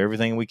to do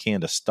everything we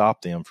can to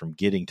stop them from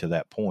getting to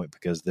that point,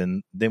 because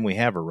then we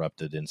have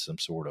erupted in some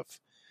sort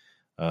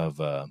of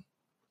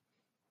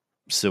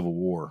civil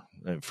war,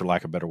 for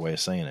lack of a better way of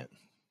saying it.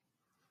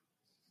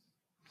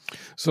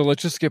 So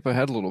let's just skip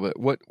ahead a little bit.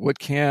 What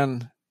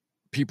can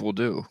people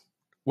do?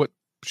 What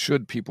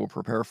should people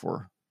prepare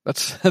for?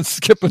 That's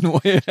skipping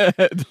way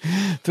ahead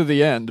to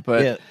the end,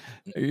 but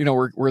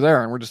we're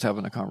there and we're just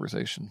having a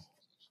conversation.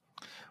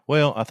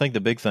 Well, I think the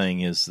big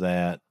thing is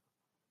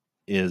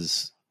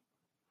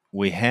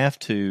we have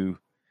to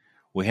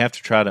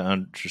try to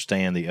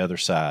understand the other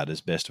side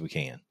as best we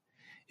can.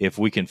 If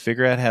we can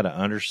figure out how to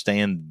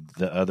understand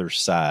the other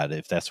side,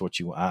 if that's what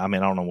I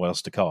don't know what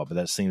else to call it, but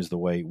that seems the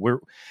way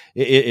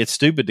it's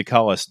stupid to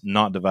call us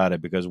not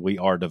divided, because we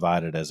are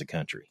divided as a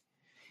country.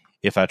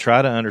 If I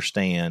try to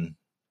understand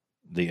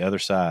the other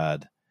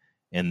side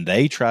and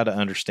they try to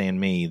understand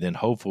me, then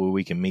hopefully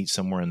we can meet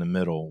somewhere in the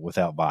middle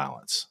without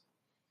violence.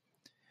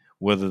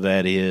 Whether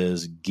that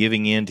is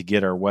giving in to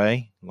get our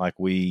way, like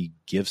we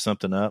give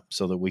something up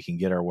so that we can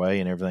get our way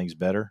and everything's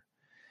better,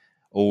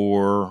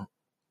 or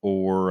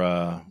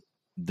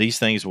these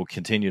things will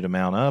continue to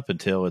mount up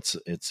until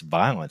it's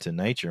violent in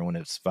nature. When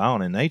it's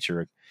violent in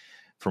nature,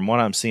 from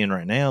what I'm seeing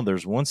right now,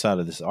 there's one side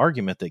of this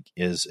argument that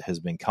has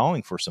been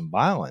calling for some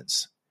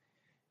violence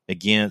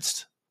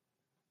against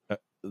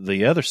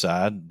the other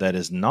side that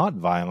is not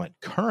violent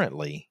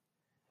currently,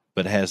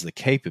 but has the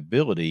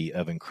capability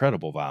of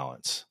incredible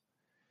violence.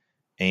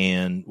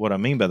 And what I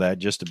mean by that,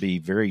 just to be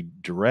very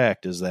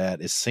direct, is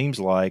that it seems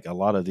like a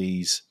lot of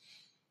these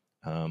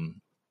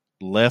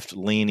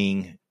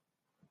left-leaning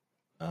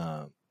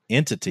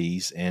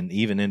entities and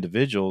even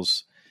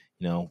individuals,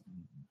 to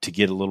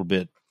get a little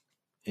bit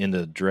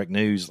into direct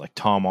news, like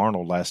Tom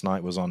Arnold last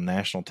night was on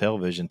national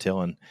television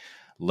telling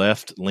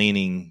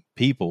left-leaning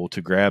people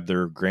to grab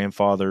their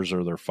grandfather's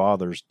or their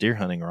father's deer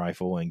hunting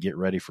rifle and get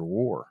ready for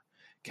war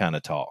kind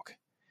of talk.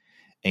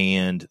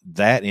 And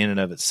that in and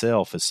of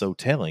itself is so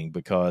telling,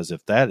 because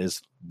if that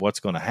is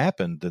what's going to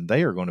happen, then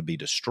they are going to be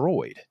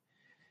destroyed.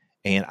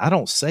 And I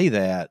don't say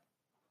that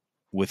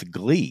with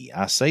glee.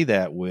 I say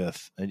that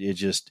with,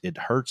 it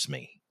hurts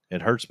me.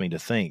 It hurts me to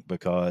think,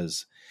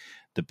 because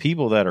the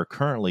people that are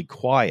currently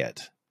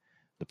quiet,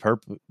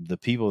 the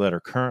people that are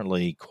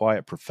currently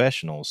quiet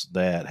professionals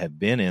that have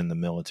been in the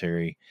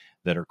military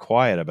that are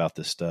quiet about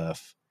this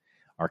stuff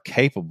are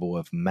capable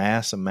of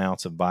mass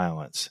amounts of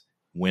violence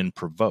when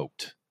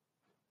provoked.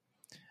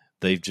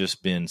 They've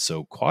just been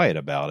so quiet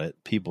about it,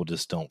 people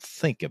just don't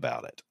think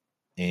about it.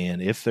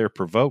 And if they're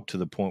provoked to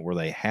the point where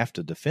they have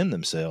to defend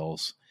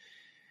themselves,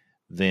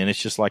 then it's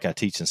just like I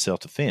teach in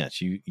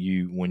self-defense.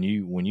 When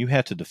you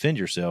have to defend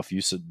yourself,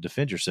 you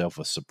defend yourself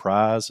with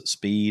surprise,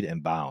 speed,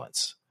 and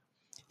violence,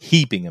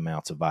 heaping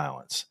amounts of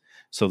violence,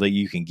 so that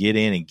you can get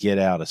in and get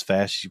out as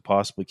fast as you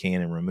possibly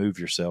can and remove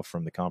yourself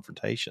from the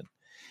confrontation.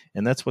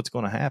 And that's what's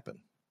going to happen.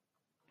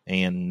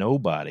 And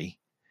nobody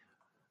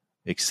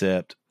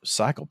except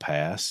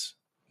psychopaths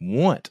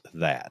want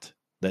that.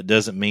 That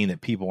doesn't mean that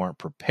people aren't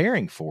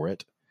preparing for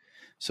it.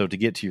 So to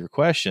get to your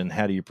question,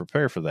 how do you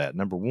prepare for that?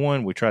 Number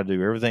one, we try to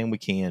do everything we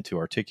can to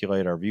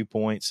articulate our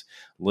viewpoints,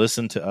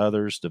 listen to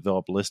others,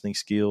 develop listening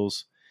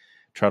skills,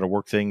 try to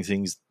work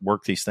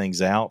these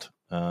things out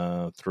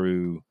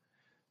through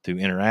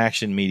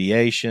interaction,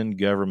 mediation,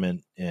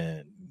 government,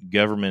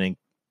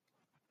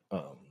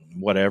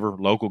 whatever,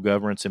 local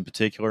governments in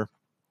particular.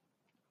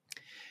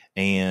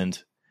 And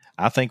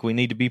I think we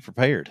need to be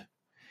prepared.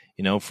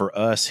 For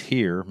us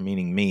here,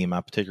 meaning me and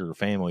my particular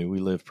family, we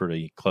live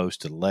pretty close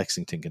to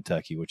Lexington,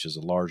 Kentucky, which is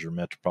a larger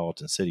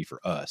metropolitan city for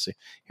us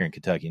here in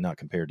Kentucky, not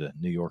compared to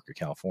New York or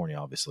California,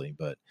 obviously.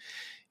 But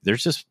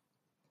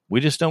we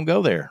just don't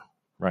go there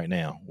right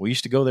now. We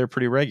used to go there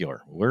pretty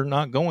regular. We're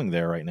not going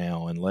there right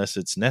now unless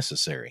it's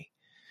necessary.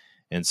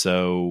 And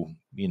so,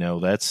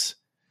 that's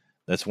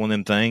one of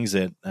them things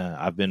that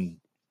I've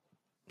been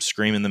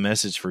screaming the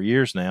message for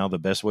years now. The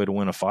best way to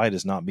win a fight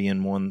is not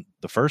being won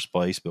the first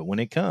place, but when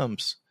it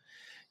comes,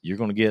 you're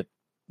going to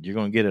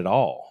get it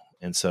all.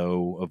 And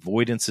so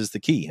avoidance is the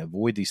key.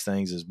 Avoid these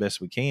things as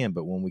best we can,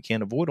 but when we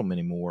can't avoid them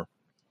anymore,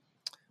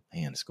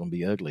 man, it's going to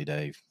be ugly,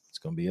 Dave. It's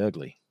going to be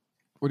ugly.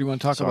 What do you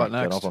want to talk about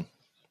next?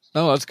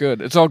 No, that's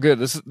good. It's all good.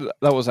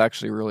 That was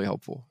actually really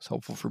helpful. It's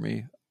helpful for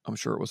me. I'm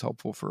sure it was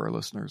helpful for our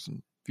listeners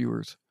and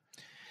viewers.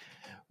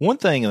 One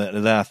thing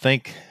that I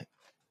think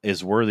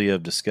is worthy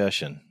of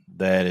discussion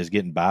that is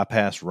getting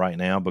bypassed right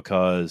now,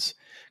 because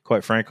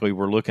quite frankly,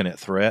 we're looking at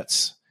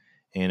threats.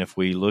 And if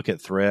we look at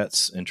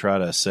threats and try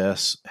to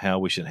assess how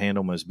we should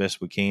handle them as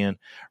best we can,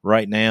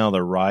 right now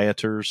the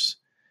rioters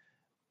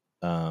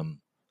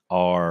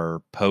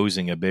are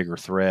posing a bigger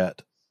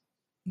threat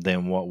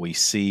than what we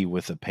see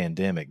with the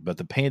pandemic. But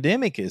the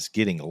pandemic is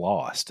getting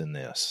lost in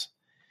this.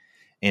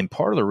 And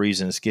part of the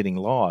reason it's getting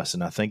lost,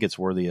 and I think it's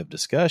worthy of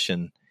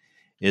discussion,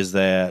 is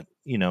that,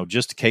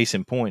 just a case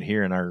in point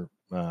here in our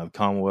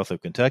Commonwealth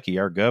of Kentucky,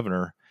 our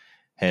governor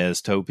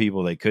has told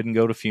people they couldn't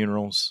go to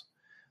funerals.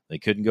 They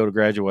couldn't go to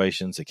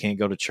graduations. They can't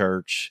go to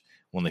church.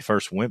 When they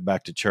first went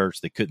back to church,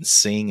 they couldn't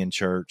sing in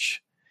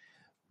church.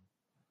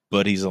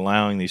 But he's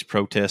allowing these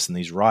protests and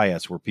these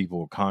riots where people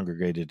were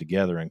congregated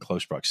together in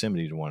close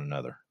proximity to one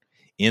another,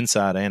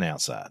 inside and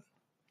outside.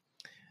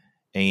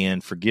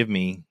 And forgive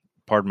me,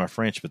 pardon my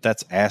French, but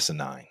that's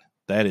asinine.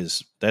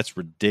 That's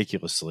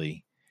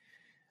ridiculously,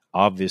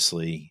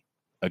 obviously,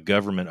 a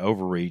government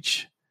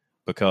overreach,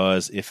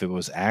 because if it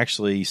was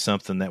actually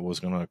something that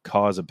was going to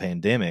cause a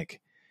pandemic,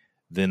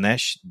 then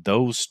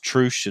those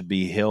truths should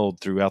be held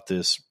throughout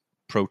this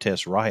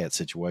protest riot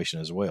situation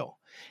as well.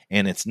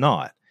 And it's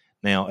not.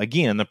 Now,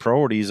 again, the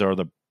priorities are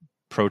the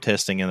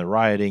protesting and the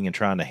rioting and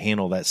trying to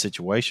handle that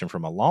situation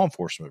from a law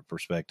enforcement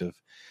perspective.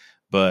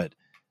 But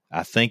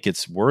I think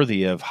it's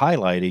worthy of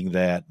highlighting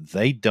that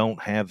they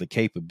don't have the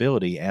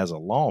capability as a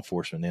law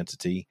enforcement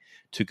entity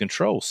to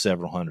control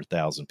several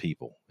 100,000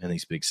 people in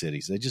these big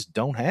cities. They just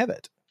don't have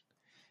it.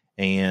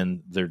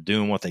 And they're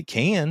doing what they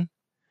can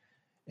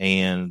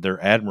and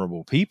they're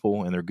admirable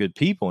people and they're good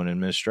people, and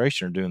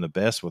administration are doing the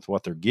best with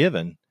what they're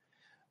given.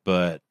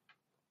 But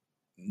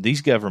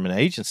these government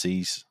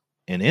agencies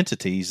and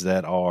entities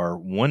that are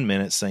 1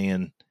 minute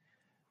saying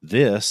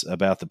this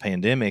about the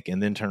pandemic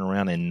and then turn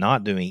around and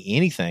not doing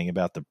anything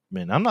about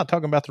I'm not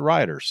talking about the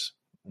rioters.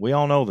 We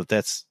all know that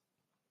that's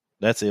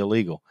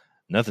illegal.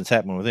 Nothing's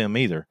happening with them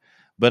either.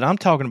 But I'm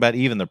talking about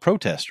even the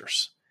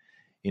protesters.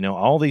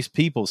 All these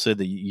people said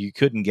that you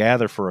couldn't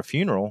gather for a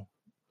funeral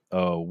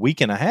a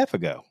week and a half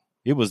ago.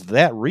 It was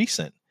that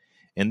recent.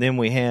 And then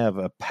we have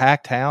a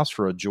packed house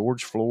for a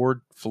George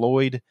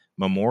Floyd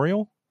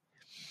memorial.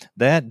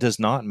 That does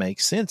not make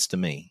sense to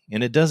me.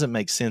 And it doesn't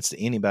make sense to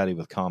anybody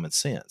with common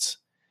sense.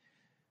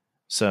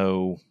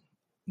 So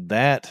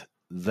that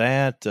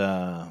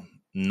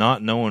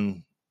not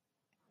knowing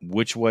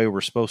which way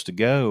we're supposed to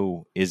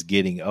go is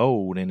getting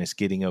old, and it's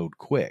getting old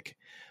quick,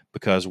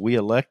 because we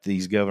elect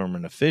these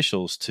government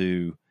officials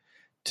to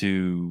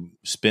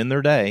spend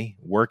their day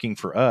working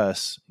for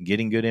us,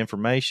 getting good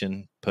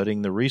information,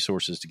 putting the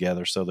resources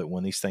together so that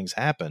when these things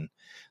happen,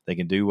 they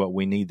can do what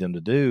we need them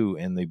to do.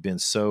 And they've been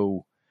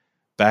so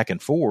back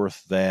and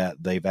forth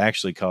that they've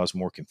actually caused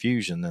more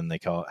confusion than they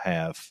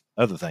have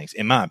other things,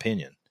 in my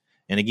opinion.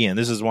 And again,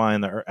 this is why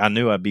I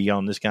knew I'd be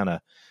on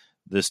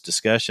this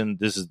discussion.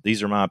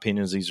 These are my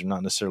opinions. These are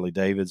not necessarily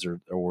David's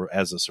or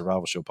as a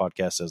Survival Show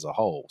podcast as a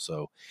whole.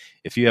 So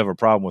if you have a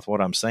problem with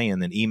what I'm saying,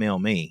 then email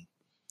me.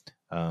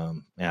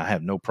 And I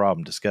have no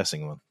problem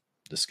discussing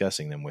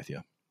them with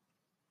you.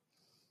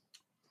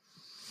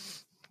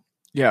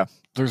 Yeah,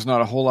 there's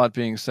not a whole lot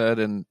being said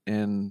in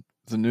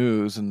the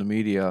news and the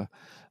media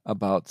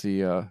about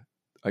the,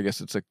 I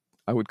guess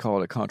I would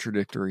call it a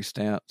contradictory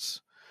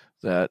stance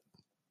that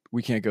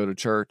we can't go to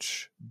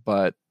church,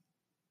 but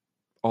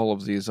all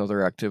of these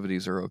other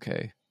activities are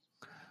okay.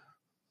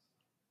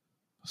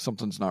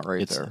 Something's not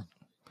right there.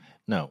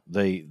 No,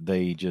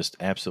 they just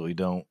absolutely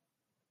don't.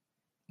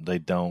 They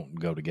don't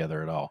go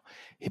together at all.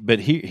 But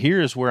here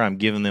is where I'm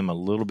giving them a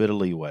little bit of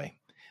leeway.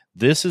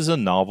 This is a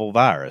novel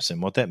virus, and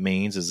what that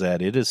means is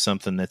that it is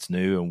something that's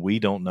new, and we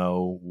don't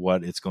know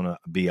what it's going to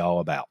be all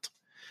about.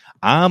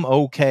 I'm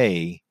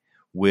okay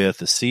with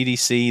the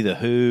CDC, the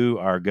WHO,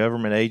 our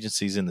government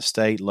agencies in the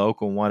state,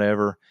 local, and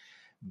whatever,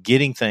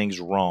 getting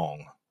things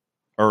wrong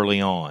early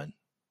on.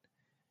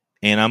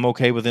 And I'm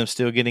okay with them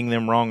still getting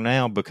them wrong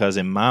now, because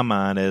in my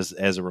mind, as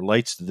it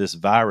relates to this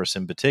virus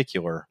in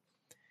particular,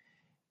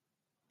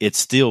 it's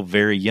still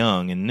very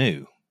young and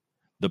new.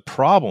 The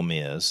problem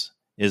is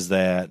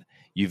that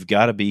you've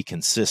got to be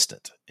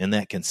consistent, and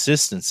that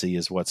consistency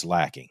is what's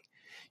lacking.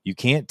 You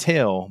can't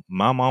tell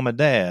my mom and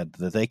dad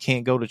that they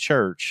can't go to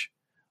church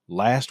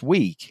last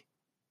week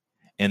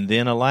and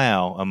then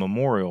allow a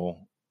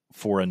memorial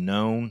for a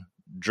known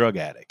drug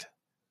addict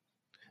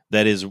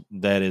that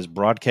is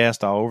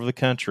broadcast all over the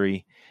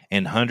country,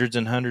 and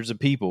hundreds of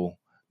people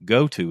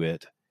go to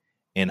it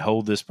and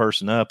hold this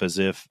person up as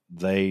if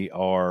they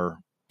are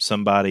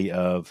somebody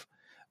of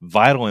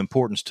vital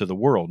importance to the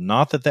world.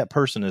 Not that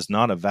person is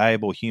not a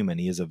valuable human.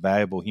 He is a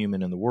valuable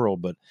human in the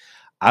world, but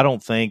I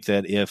don't think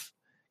that if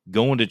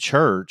going to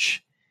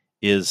church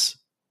is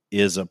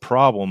a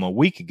problem a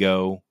week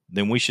ago,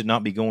 then we should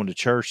not be going to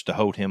church to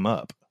hold him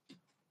up.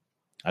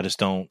 I just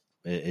don't.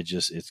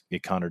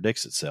 It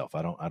contradicts itself.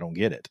 I don't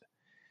get it.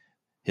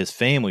 His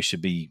family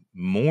should be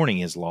mourning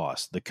his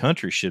loss. The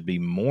country should be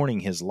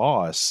mourning his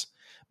loss,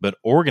 but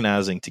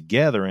organizing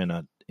together in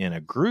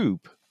a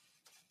group,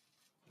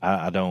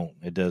 I don't.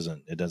 It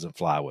doesn't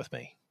fly with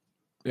me.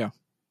 Yeah.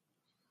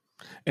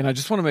 And I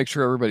just want to make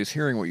sure everybody's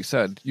hearing what you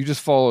said. You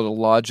just followed a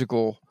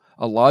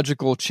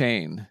logical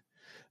chain.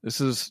 It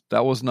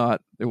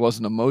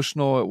wasn't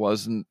emotional. It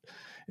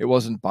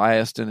wasn't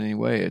biased in any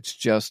way. It's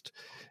just,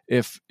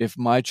 if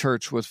my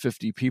church with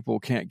 50 people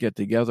can't get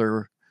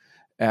together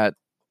at,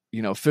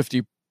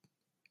 50%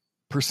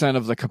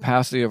 of the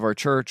capacity of our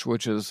church,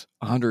 which is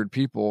 100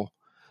 people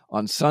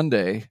on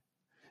Sunday.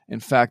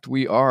 In fact,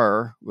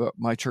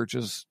 my church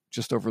is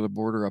just over the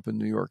border up in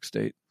New York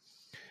State,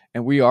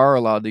 and we are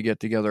allowed to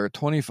get together at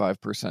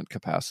 25%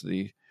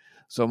 capacity.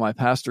 So my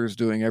pastor is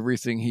doing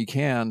everything he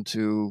can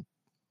to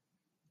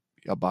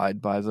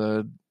abide by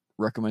the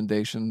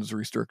recommendations,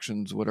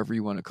 restrictions, whatever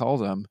you want to call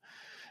them.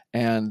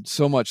 And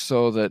so much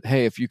so that,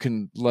 hey, if you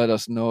can let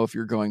us know if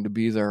you're going to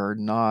be there or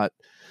not,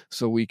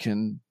 so we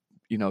can,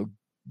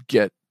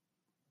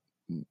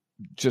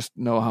 just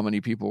know how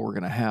many people we're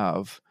going to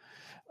have.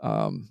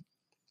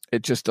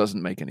 It just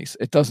doesn't make any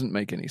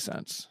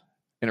sense.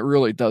 And it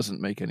really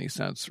doesn't make any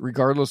sense,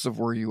 regardless of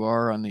where you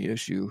are on the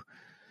issue.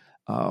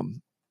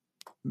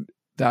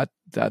 That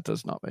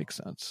does not make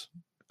sense.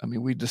 I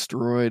mean, we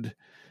destroyed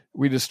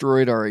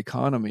our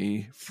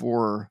economy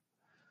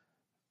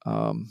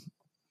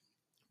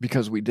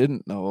because we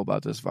didn't know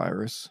about this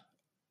virus,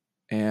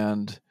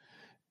 and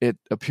it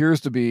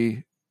appears to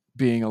be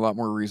being a lot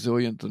more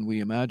resilient than we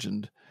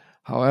imagined.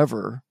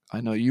 However,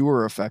 I know you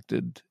were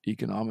affected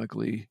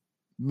economically.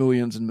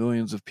 Millions and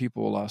millions of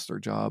people lost their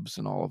jobs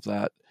and all of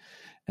that.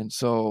 And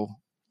so,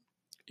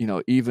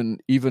 even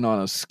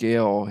on a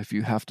scale, if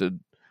you have to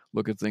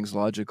look at things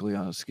logically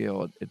on a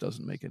scale, it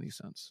doesn't make any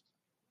sense.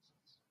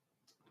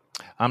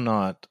 I'm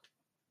not,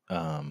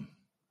 how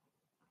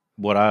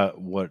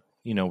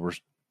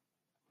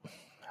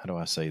do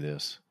I say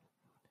this?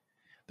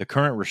 The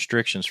current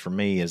restrictions for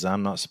me is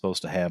I'm not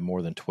supposed to have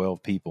more than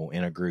 12 people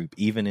in a group,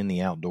 even in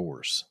the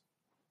outdoors.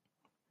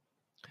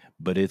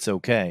 But it's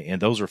okay. And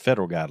those are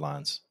federal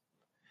guidelines.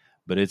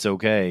 But it's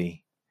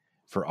okay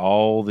for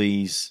all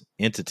these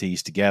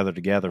entities to gather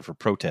together for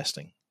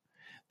protesting.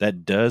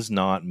 That does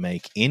not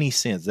make any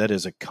sense. That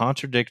is a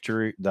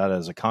contradiction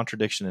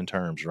in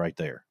terms right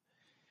there.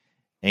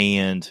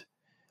 And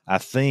I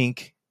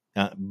think,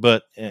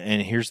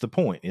 and here's the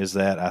point, is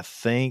that I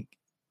think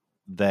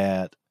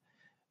that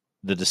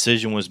the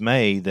decision was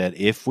made that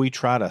if we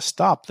try to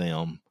stop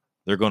them,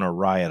 they're going to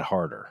riot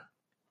harder.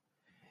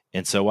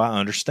 And so I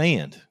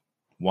understand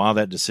why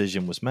that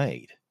decision was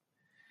made.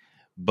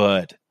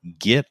 But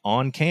get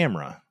on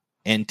camera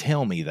and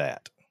tell me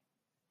that.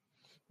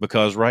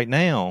 Because right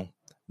now,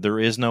 there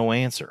is no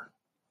answer.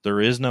 There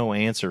is no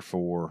answer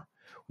for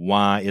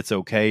why it's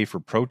okay for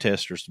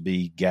protesters to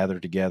be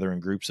gathered together in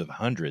groups of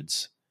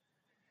hundreds,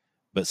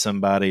 but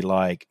somebody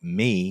like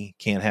me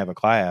can't have a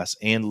class,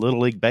 and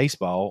Little League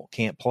Baseball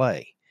can't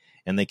play,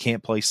 and they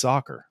can't play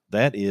soccer.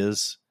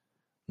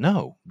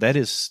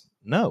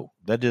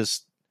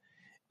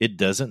 It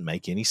doesn't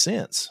make any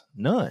sense.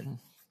 None.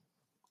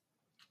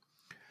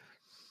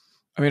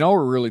 I mean, all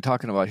we're really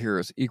talking about here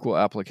is equal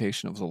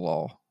application of the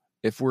law.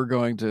 If we're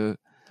going to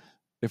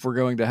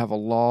have a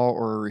law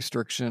or a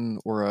restriction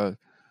or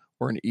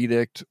an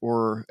edict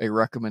or a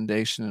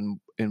recommendation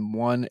in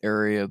one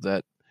area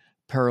that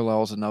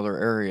parallels another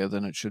area,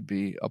 then it should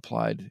be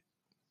applied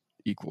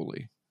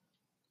equally.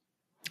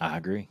 I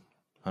agree,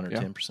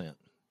 110%. Yeah.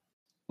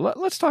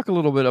 Let's talk a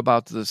little bit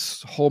about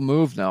this whole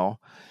move now.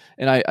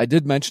 And I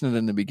did mention it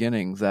in the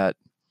beginning that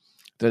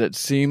it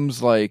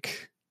seems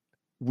like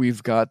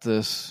we've got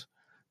this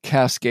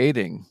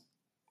cascading.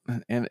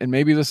 And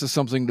maybe this is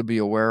something to be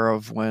aware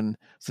of when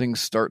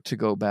things start to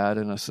go bad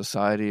in a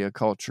society, a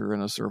culture,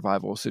 in a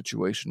survival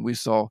situation. We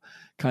saw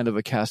kind of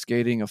a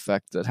cascading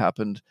effect that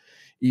happened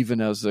even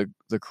as the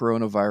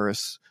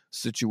coronavirus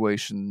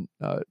situation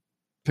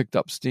picked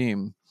up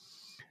steam.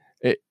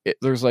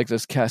 There's like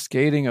this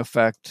cascading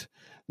effect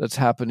that's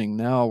happening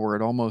now where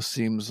it almost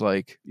seems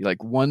like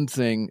one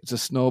thing, it's a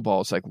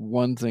snowball. It's like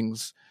one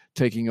thing's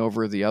taking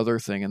over the other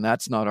thing. And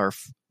that's not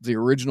the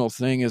original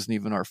thing isn't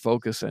even our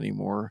focus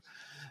anymore.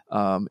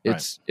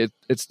 It's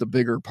the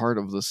bigger part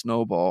of the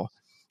snowball.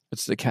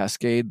 It's the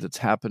cascade that's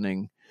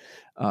happening.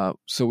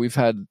 So we've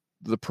had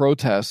the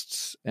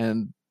protests,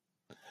 and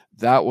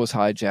that was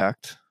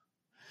hijacked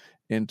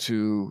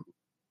into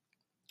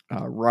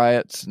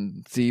riots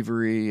and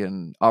thievery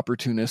and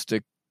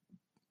opportunistic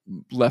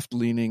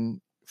left-leaning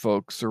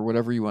folks, or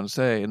whatever you want to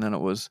say. And then it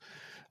was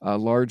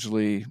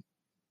largely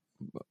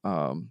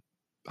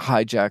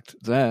hijacked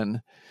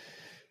then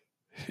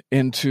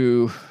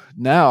into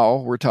now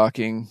we're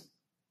talking.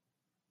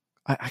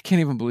 I can't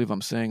even believe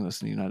I'm saying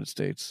this in the United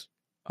States.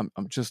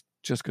 I'm just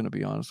going to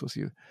be honest with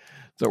you,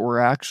 that we're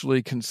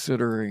actually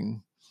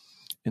considering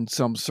in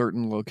some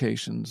certain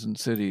locations and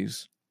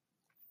cities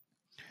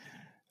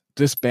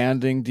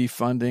disbanding,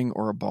 defunding,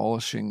 or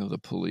abolishing the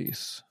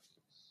police.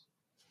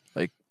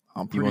 Like,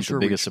 I'm pretty sure. You want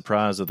the biggest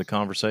surprise of the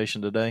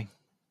conversation today?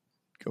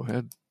 Go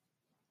ahead.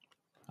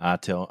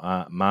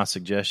 My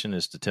suggestion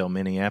is to tell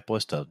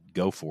Minneapolis to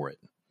go for it.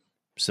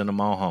 Send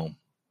them all home.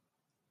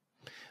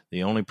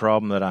 The only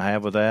problem that I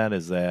have with that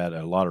is that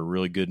a lot of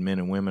really good men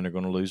and women are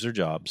going to lose their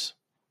jobs.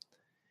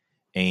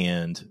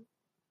 And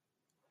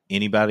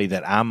anybody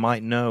that I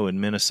might know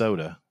in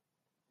Minnesota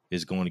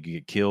is going to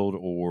get killed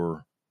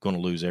or going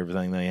to lose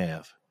everything they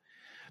have.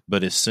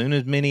 But as soon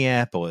as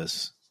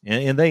Minneapolis,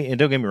 and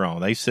don't get me wrong,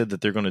 they said that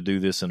they're going to do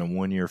this in a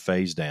 1-year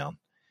phase down.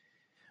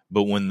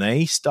 But when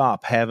they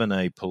stop having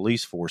a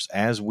police force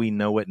as we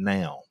know it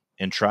now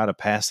and try to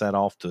pass that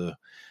off to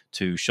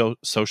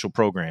social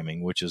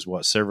programming, which is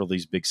what several of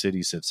these big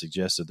cities have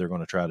suggested they're going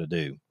to try to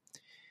do,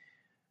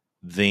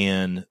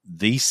 then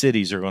these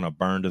cities are going to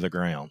burn to the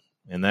ground.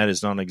 And that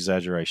is not an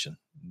exaggeration.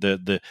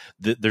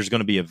 There's going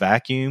to be a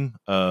vacuum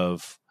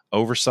of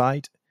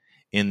oversight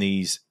in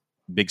these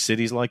big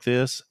cities like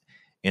this.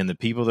 And the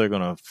people that are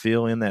going to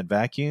fill in that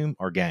vacuum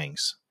are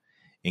gangs.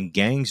 And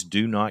gangs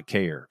do not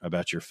care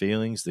about your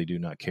feelings. They do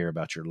not care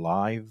about your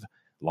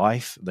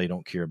life. They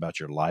don't care about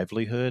your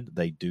livelihood.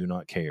 They do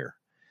not care.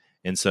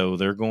 And so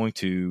they're going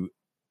to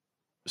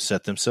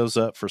set themselves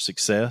up for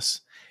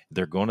success.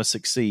 They're going to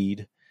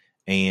succeed.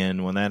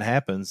 And when that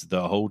happens,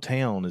 the whole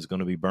town is going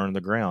to be burned to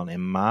the ground.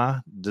 And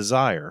my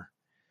desire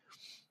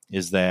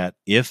is that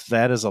if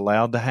that is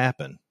allowed to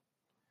happen,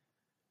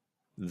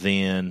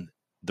 then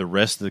the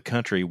rest of the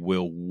country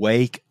will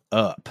wake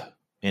up.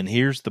 And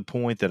here's the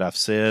point that I've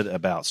said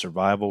about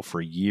survival for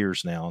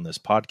years now on this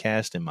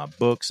podcast, in my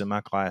books, and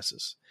my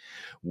classes.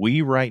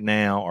 We right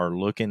now are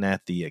looking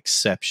at the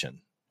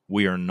exception.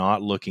 We are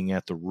not looking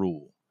at the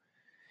rule.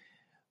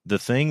 The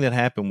thing that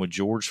happened with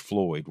George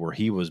Floyd, where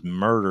he was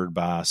murdered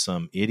by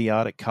some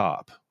idiotic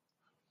cop,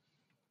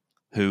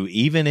 who,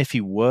 even if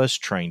he was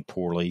trained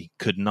poorly,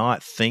 could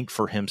not think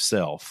for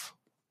himself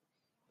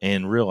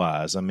and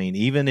realize, I mean,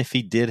 even if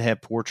he did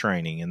have poor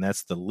training, and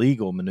that's the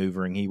legal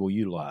maneuvering he will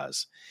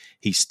utilize,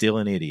 he's still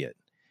an idiot.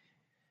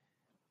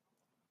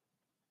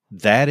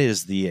 That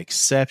is the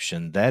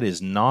exception. That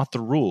is not the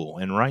rule.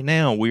 And right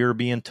now we are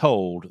being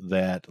told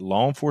that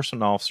law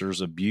enforcement officers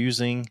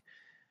abusing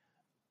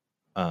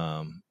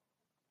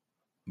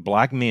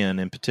black men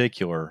in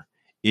particular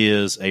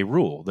is a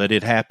rule, that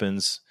it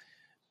happens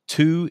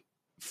too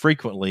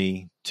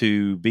frequently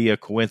to be a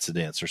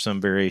coincidence or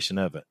some variation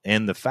of it.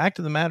 And the fact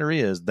of the matter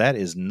is that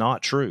is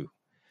not true.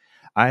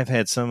 I've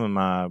had some of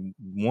my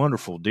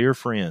wonderful dear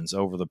friends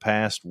over the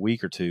past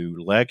week or two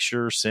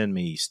lecture, send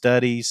me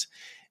studies,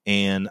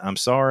 and I'm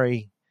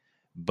sorry,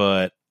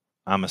 but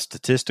I'm a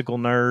statistical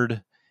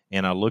nerd,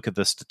 and I look at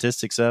the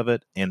statistics of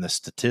it, and the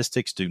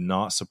statistics do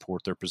not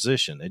support their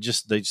position. They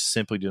just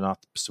simply do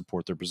not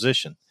support their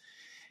position.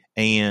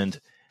 And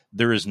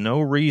there is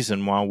no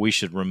reason why we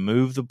should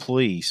remove the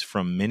police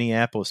from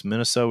Minneapolis,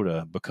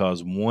 Minnesota,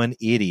 because one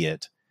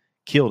idiot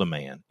killed a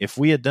man. If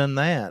we had done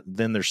that,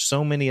 then there's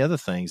so many other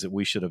things that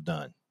we should have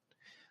done.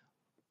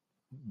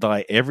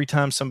 Like every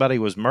time somebody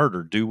was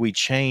murdered, do we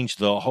change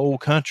the whole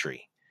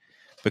country?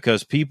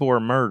 Because people are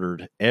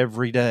murdered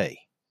every day.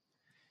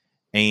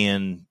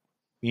 And,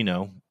 you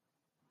know,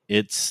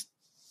 I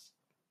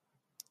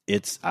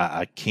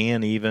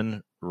can't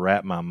even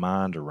wrap my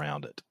mind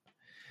around it.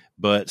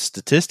 But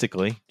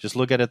statistically, just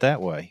look at it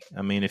that way.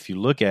 I mean, if you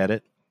look at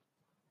it,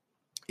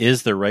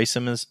 is there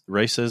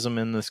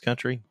racism in this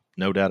country?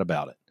 No doubt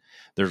about it.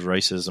 There's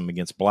racism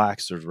against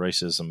blacks. There's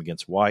racism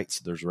against whites.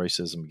 There's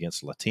racism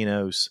against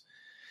Latinos.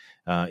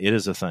 It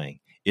is a thing.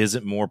 Is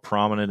it more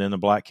prominent in the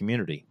black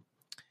community?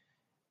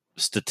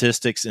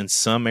 Statistics in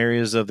some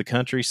areas of the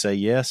country say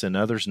yes, and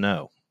others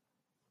no.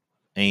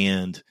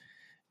 And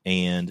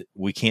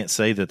we can't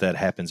say that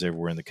happens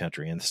everywhere in the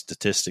country, and the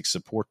statistics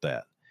support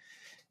that.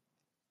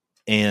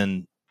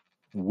 And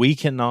we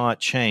cannot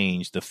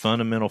change the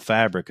fundamental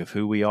fabric of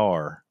who we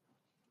are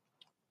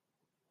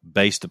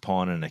based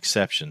upon an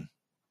exception,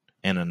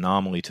 an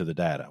anomaly to the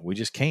data. We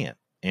just can't.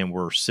 And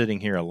we're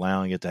sitting here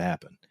allowing it to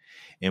happen.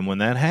 And when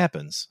that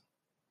happens,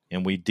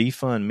 and we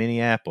defund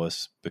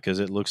Minneapolis because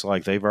it looks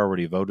like they've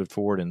already voted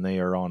for it and they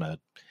are on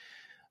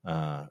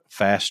a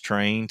fast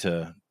train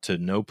to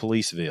no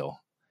Policeville,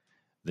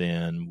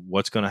 then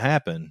what's going to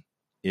happen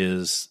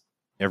is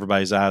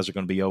everybody's eyes are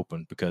going to be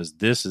open, because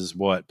this is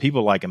what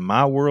people like in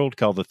my world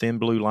call the thin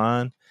blue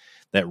line.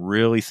 That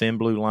really thin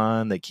blue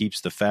line that keeps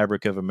the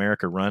fabric of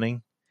America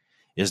running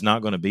is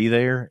not going to be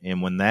there.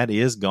 And when that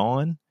is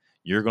gone,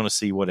 you're going to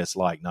see what it's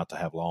like not to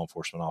have law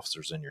enforcement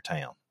officers in your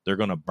town. They're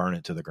going to burn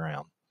it to the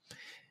ground.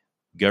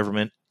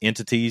 Government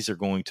entities are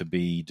going to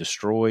be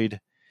destroyed.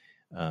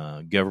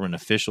 Government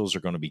officials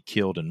are going to be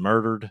killed and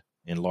murdered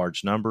in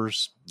large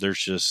numbers. There's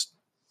just,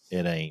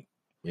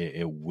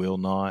 it will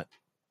not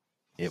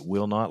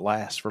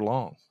last for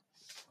long.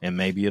 And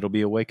maybe it'll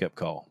be a wake-up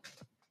call.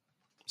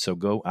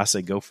 So I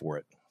say go for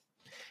it.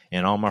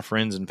 And all my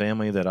friends and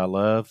family that I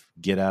love,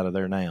 get out of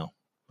there now.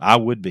 I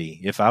would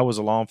be. If I was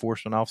a law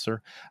enforcement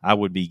officer, I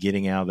would be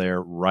getting out of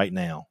there right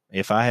now.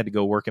 If I had to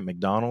go work at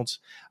McDonald's,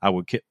 I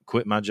would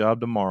quit my job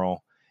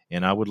tomorrow,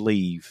 and I would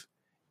leave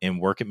and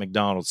work at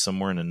McDonald's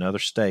somewhere in another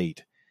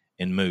state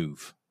and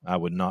move. I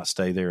would not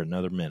stay there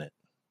another minute.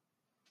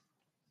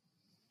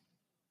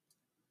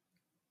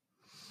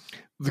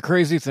 The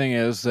crazy thing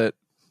is that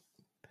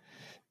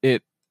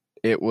it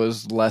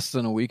was less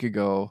than a week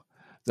ago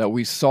that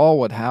we saw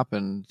what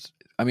happened.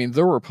 I mean,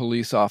 there were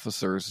police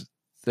officers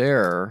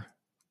there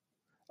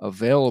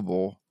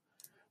available,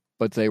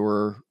 but they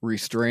were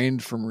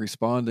restrained from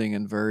responding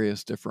in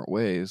various different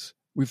ways.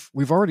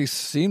 We've already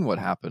seen what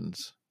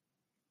happens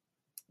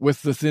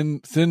with the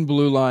thin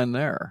blue line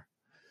there.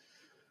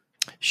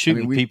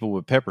 Shooting people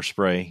with pepper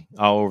spray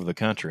all over the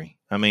country.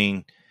 I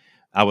mean,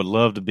 I would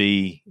love to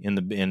be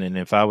and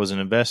if I was an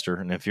investor,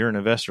 and if you're an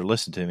investor,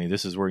 listen to me,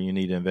 this is where you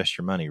need to invest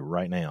your money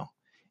right now,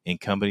 in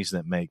companies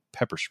that make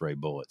pepper spray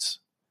bullets,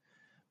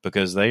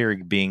 because they are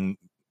being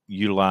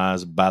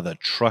utilized by the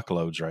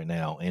truckloads right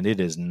now, and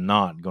it is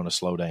not going to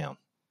slow down.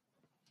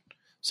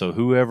 So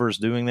whoever's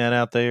doing that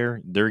out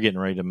there, they're getting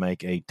ready to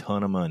make a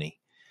ton of money,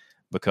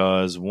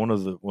 because I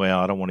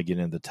don't want to get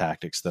into the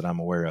tactics that I'm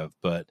aware of,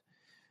 but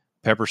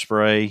pepper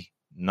spray,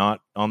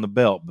 not on the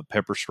belt, but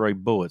pepper spray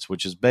bullets,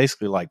 which is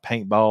basically like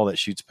paintball that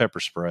shoots pepper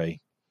spray.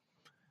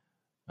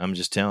 I'm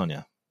just telling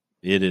you,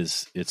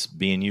 it's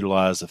being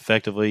utilized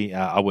effectively.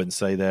 I wouldn't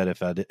say that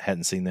if I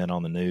hadn't seen that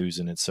on the news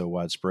and it's so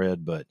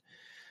widespread, but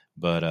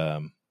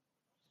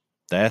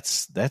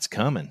that's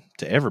coming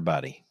to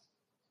everybody.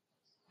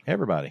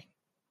 Everybody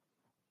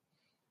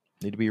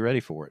need to be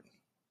ready for it.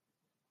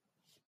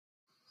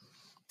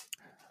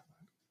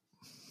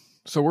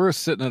 So we're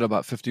sitting at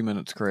about 50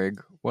 minutes,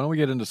 Craig. Why don't we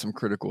get into some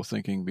critical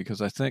thinking?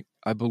 Because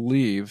I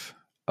believe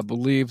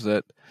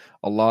that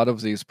a lot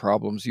of these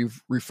problems,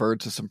 you've referred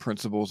to some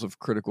principles of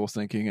critical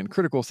thinking, and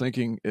critical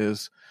thinking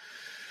is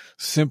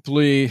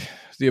simply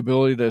the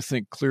ability to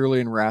think clearly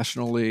and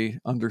rationally,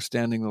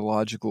 understanding the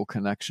logical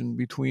connection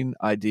between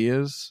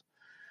ideas.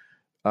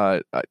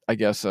 I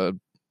guess a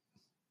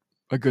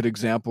good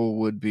example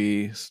would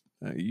be,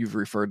 you've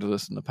referred to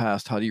this in the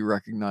past, how do you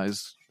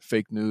recognize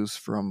fake news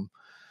from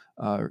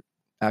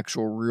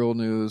actual real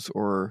news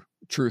or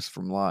truth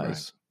from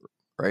lies,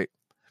 right?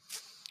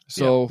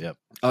 So Yep.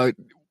 why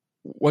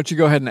don't you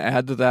go ahead and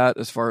add to that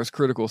as far as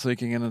critical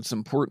thinking and its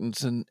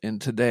importance in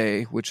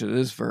today, which it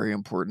is very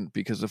important,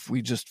 because if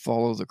we just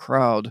follow the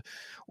crowd,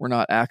 we're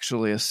not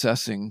actually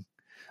assessing.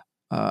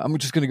 I'm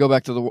just going to go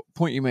back to the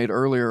point you made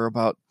earlier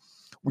about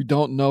we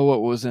don't know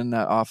what was in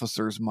that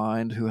officer's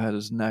mind who had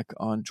his neck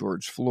on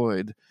George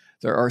Floyd.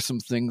 There are some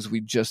things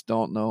we just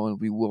don't know, and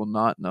we will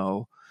not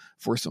know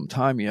for some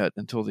time yet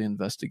until the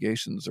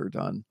investigations are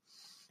done.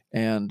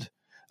 And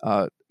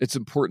it's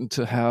important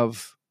to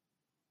have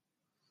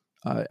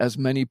as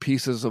many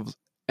pieces of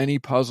any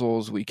puzzle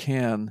as we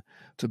can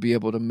to be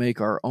able to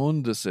make our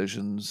own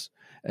decisions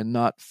and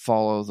not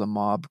follow the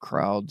mob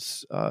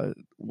crowds,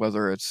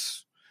 whether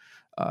it's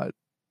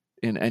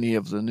in any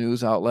of the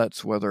news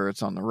outlets, whether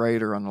it's on the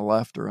right or on the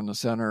left or in the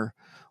center,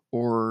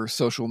 or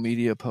social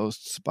media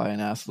posts by an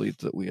athlete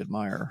that we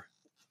admire.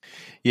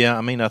 Yeah,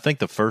 I mean, I think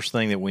the first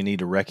thing that we need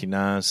to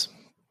recognize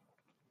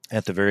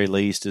at the very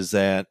least is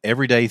that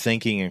everyday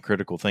thinking and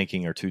critical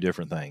thinking are two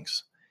different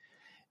things.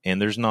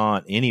 And there's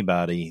not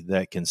anybody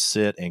that can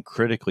sit and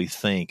critically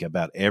think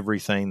about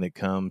everything that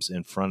comes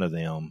in front of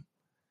them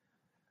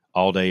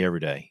all day, every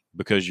day,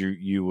 because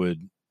you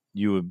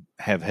would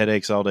have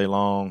headaches all day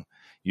long.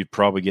 You'd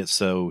probably get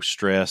so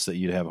stressed that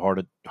you'd have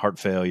heart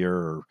failure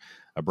or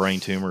a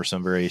brain tumor or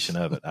some variation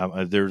of it.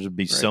 There would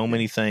be so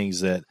many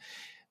things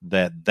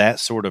that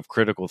sort of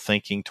critical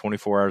thinking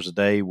 24 hours a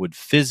day would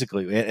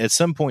physically, at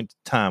some point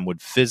in time,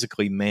 would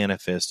physically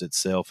manifest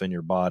itself in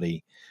your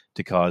body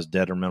to cause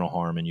detrimental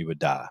harm, and you would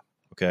die.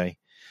 Okay.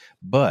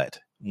 But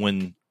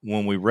when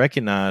we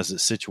recognize that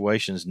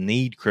situations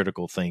need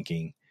critical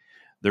thinking,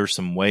 there's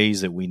some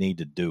ways that we need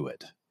to do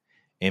it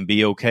and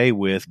be okay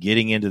with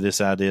getting into this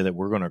idea that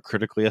we're going to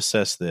critically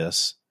assess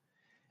this,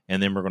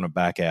 and then we're going to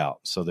back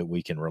out so that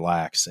we can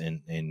relax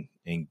and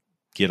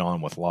get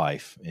on with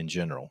life in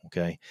general.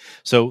 Okay.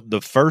 So the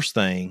first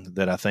thing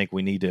that I think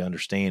we need to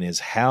understand is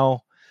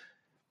how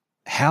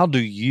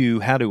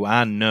do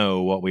I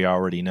know what we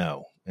already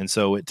know? And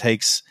so it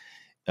takes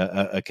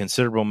a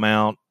considerable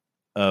amount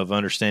of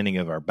understanding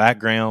of our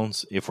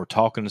backgrounds. If we're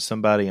talking to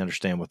somebody,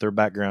 understand what their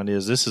background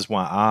is. This is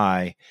why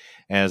I,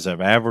 as an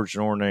average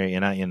and ordinary,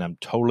 and I'm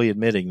totally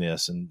admitting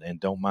this and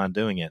don't mind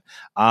doing it,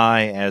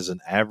 I, as an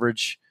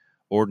average,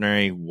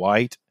 ordinary,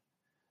 white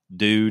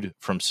dude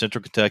from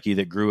Central Kentucky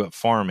that grew up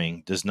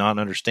farming, does not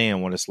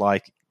understand what it's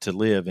like to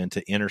live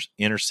into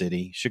inner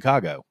city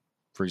Chicago,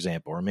 for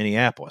example, or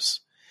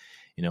Minneapolis.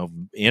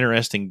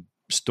 Interesting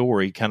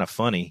story, kind of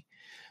funny.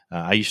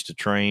 I used to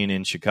train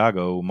in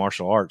Chicago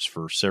martial arts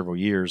for several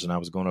years, and I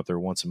was going up there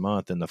once a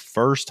month. And the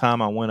first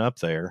time I went up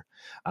there,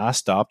 I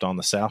stopped on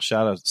the south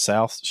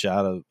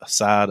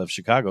side of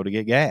Chicago to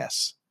get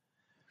gas.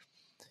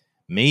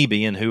 Me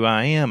being who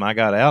I am, I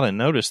got out and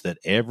noticed that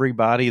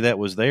everybody that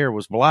was there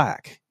was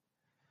black.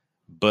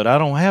 But I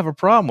don't have a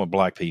problem with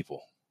black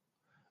people.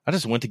 I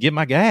just went to get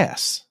my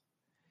gas.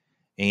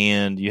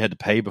 And you had to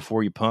pay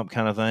before you pump,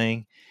 kind of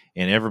thing.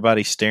 And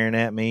everybody's staring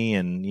at me,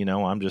 and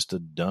I'm just a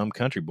dumb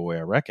country boy,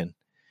 I reckon.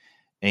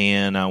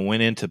 And I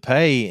went in to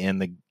pay, and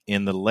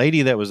the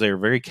lady that was there,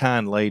 very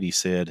kind lady,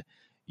 said,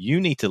 "You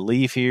need to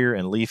leave here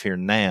and leave here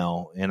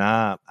now." And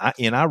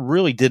I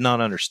really did not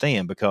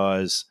understand,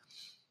 because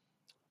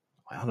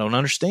I don't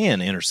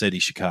understand inner city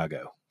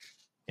Chicago,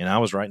 and I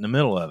was right in the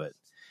middle of it.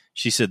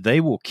 She said,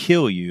 "They will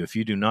kill you if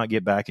you do not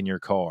get back in your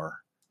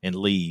car and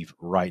leave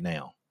right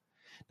now."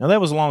 Now,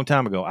 that was a long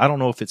time ago. I don't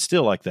know if it's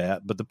still like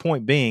that, but the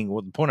point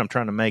I'm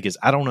trying to make is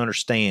I don't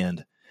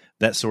understand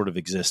that sort of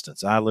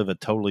existence. I live a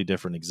totally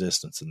different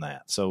existence than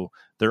that. So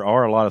there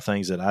are a lot of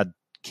things that I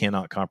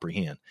cannot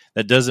comprehend.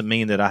 That doesn't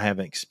mean that I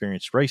haven't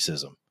experienced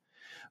racism,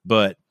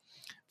 but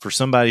for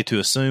somebody to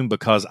assume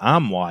because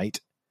I'm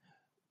white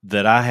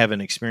that I haven't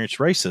experienced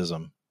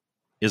racism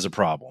is a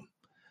problem.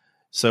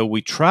 So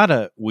we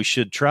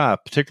should try,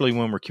 particularly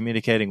when we're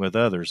communicating with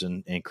others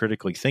and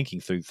critically thinking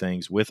through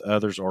things with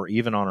others or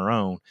even on our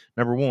own.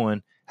 Number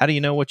one, how do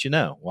you know what you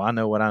know? Well, I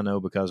know what I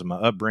know because of my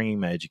upbringing,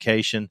 my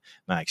education,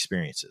 my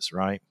experiences,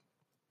 right?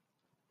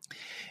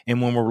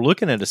 And when we're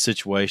looking at a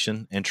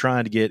situation and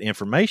trying to get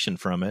information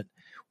from it,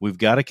 we've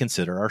got to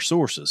consider our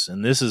sources.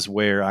 And this is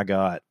where I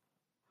got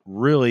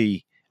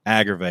really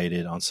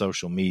aggravated on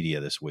social media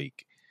this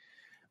week,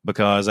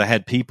 because I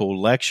had people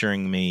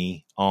lecturing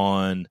me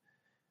on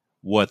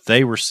what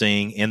they were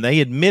seeing, and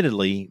they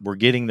admittedly were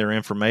getting their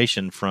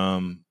information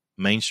from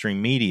mainstream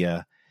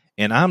media.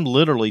 And I'm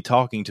literally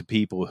talking to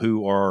people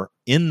who are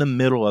in the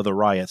middle of the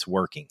riots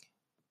working.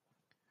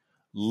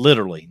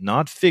 Literally,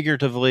 not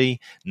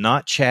figuratively,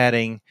 not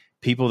chatting,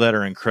 people that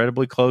are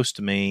incredibly close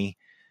to me,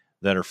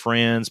 that are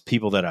friends,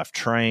 people that I've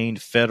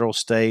trained, federal,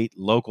 state,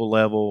 local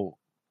level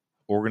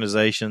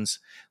organizations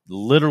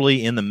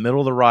literally in the middle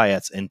of the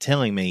riots and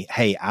telling me,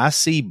 hey, I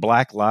see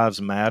Black Lives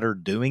Matter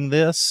doing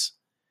this,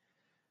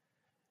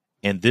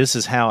 and this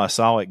is how I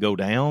saw it go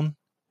down,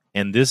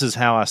 and this is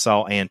how I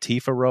saw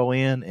Antifa roll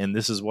in, and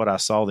this is what I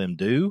saw them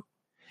do,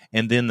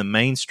 and then the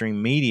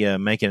mainstream media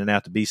making it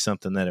out to be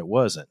something that it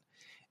wasn't.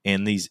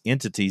 And these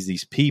entities,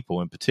 these people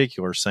in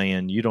particular,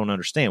 saying, you don't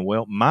understand.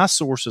 Well, my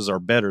sources are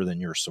better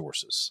than your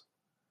sources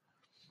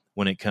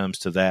when it comes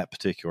to that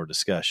particular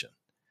discussion.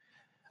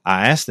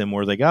 I asked them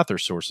where they got their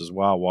sources.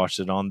 Well, I watched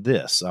it on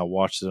this. I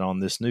watched it on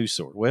this news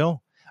source.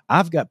 Well,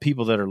 I've got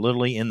people that are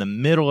literally in the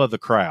middle of the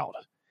crowd,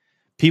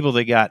 people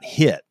that got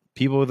hit,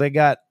 people that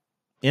got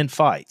in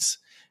fights,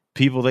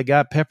 people that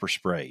got pepper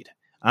sprayed.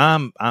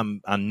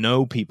 I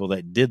know people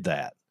that did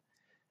that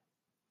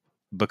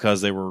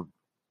because they were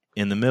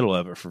in the middle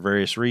of it for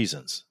various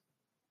reasons.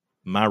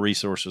 My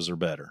resources are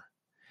better.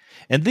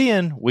 And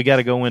then we got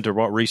to go into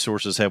what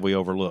resources have we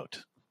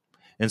overlooked.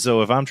 And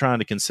so if I'm trying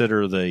to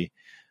consider the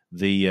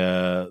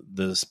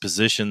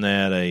position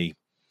that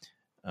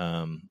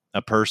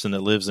a person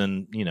that lives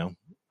in,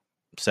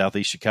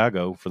 Southeast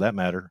Chicago, for that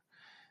matter,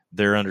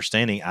 their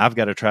understanding, I've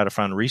got to try to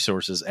find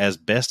resources as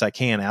best I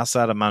can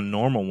outside of my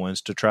normal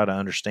ones to try to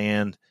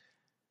understand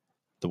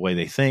the way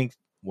they think,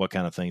 what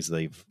kind of things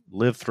they've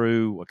lived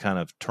through, what kind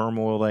of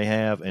turmoil they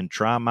have, and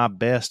try my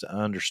best to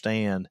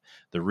understand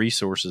the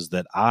resources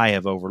that I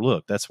have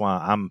overlooked. That's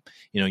why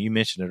you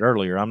mentioned it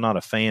earlier, I'm not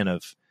a fan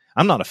of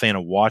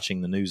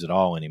watching the news at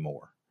all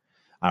anymore.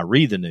 I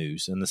read the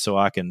news, and so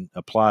I can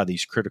apply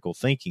these critical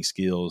thinking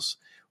skills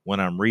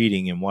when I'm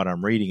reading and what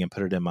I'm reading and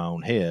put it in my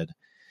own head.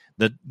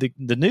 The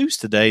news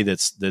today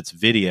that's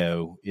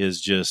video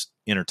is just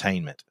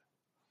entertainment.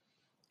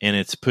 And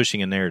it's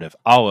pushing a narrative.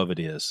 All of it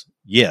is.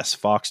 Yes,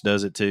 Fox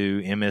does it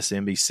too.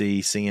 MSNBC,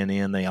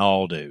 CNN, they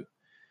all do.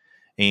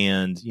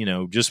 And,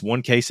 just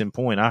one case in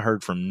point, I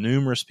heard from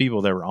numerous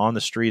people that were on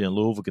the street in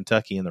Louisville,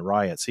 Kentucky in the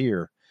riots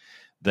here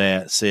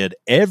that said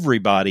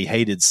everybody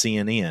hated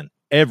CNN.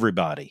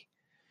 Everybody.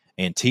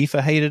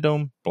 Antifa hated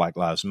them. Black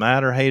Lives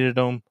Matter hated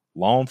them.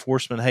 Law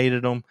enforcement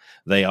hated them.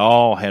 They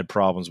all had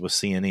problems with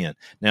CNN.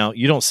 Now,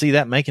 you don't see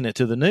that making it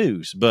to the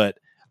news, but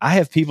I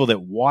have people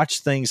that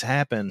watch things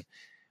happen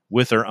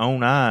with their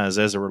own eyes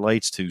as it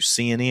relates to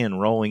CNN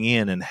rolling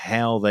in and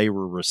how they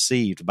were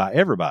received by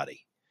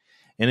everybody.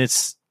 And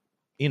it's,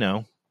 who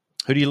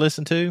do you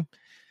listen to?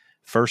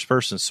 First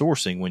person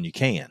sourcing when you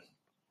can,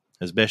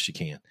 as best you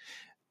can.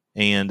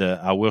 And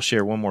I will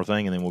share one more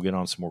thing, and then we'll get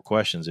on some more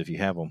questions if you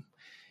have them.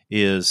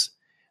 Is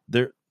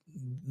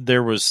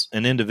there was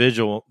an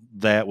individual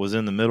that was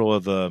in the middle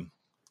of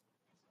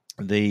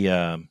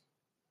the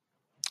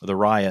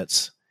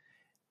riots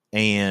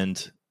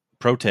and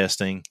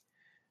protesting,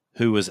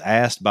 who was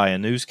asked by a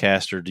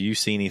newscaster, do you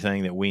see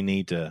anything that we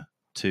need to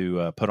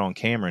put on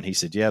camera? And he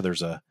said, yeah,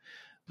 there's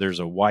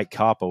a white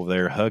cop over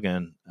there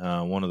hugging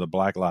one of the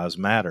Black Lives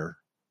Matter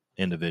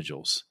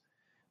individuals.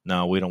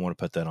 No, we don't want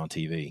to put that on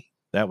TV.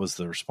 That was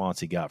the response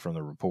he got from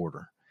the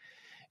reporter.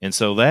 And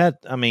so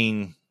that's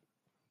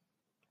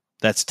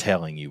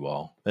telling, you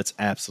all. That's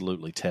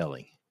absolutely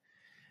telling.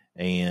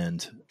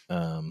 And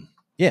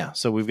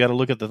so we've got to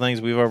look at the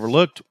things we've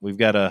overlooked. We've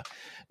got to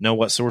know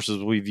what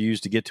sources we've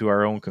used to get to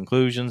our own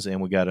conclusions,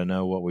 and we got to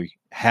know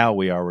how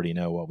we already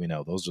know what we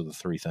know. Those are the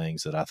three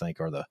things that I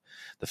think are the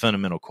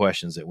fundamental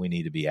questions that we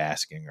need to be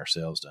asking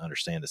ourselves to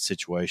understand a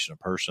situation, a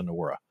person,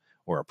 or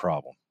a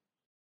problem.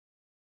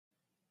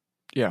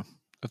 Yeah,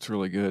 that's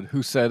really good.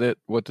 Who said it?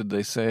 What did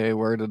they say?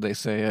 Where did they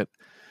say it?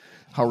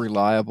 How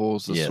reliable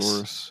is the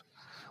source?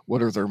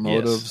 What are their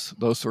motives?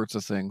 Those sorts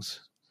of things.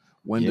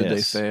 When did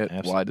they say it?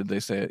 Absolutely. Why did they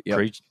say it?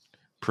 Yep.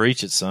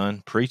 Preach it,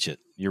 son. Preach it.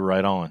 You're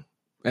right on.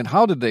 And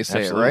how did they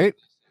say it, right?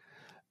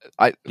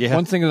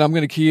 One thing that I'm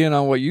going to key in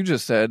on what you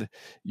just said,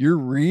 you're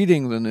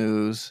reading the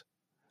news,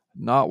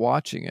 not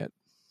watching it.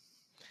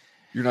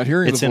 You're not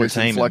hearing the voice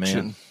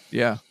inflection. Man.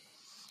 Yeah.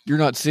 You're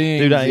not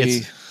seeing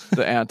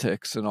the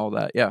antics and all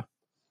that. Yeah.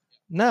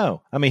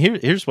 No. I mean,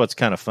 here's what's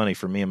kind of funny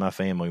for me and my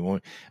family.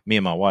 Me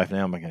and my wife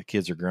now, my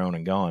kids are grown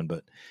and gone,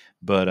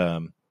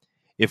 but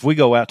if we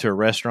go out to a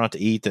restaurant to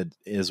eat that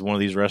is one of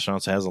these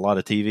restaurants that has a lot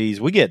of TVs,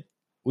 we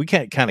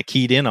get kind of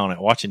keyed in on it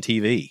watching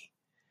TV.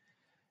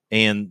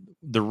 And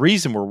the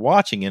reason we're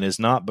watching it is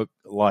not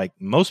like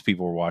most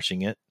people are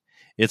watching it.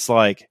 It's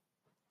like,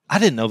 I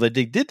didn't know that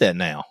they did that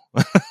now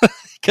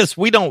because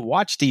we don't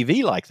watch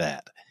TV like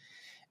that.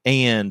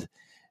 And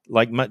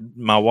like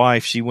my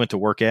wife, she went to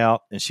work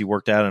out, and she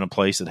worked out in a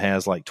place that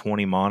has like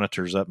 20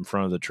 monitors up in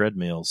front of the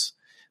treadmills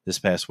this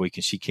past week.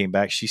 And she came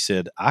back, she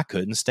said, I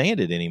couldn't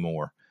stand it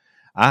anymore.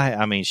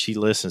 I mean, she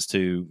listens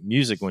to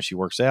music when she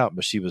works out,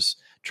 but she was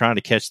trying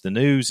to catch the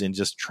news and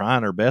just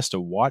trying her best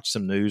to watch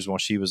some news while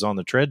she was on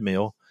the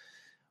treadmill.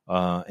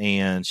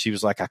 And she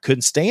was like, I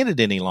couldn't stand it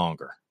any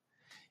longer.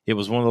 It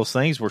was one of those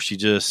things where she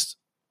just,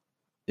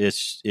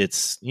 it's,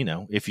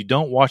 if you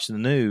don't watch the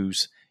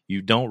news,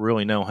 you don't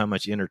really know how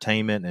much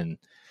entertainment and,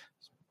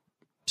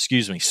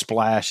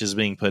 splash is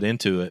being put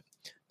into it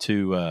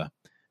to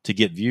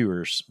get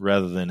viewers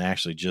rather than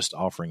actually just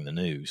offering the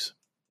news.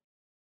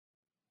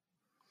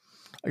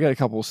 I got a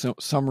couple of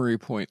summary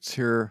points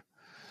here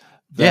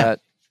that,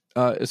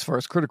 as far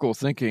as critical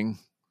thinking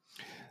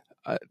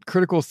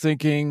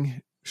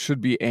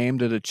should be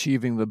aimed at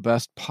achieving the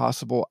best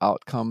possible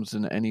outcomes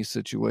in any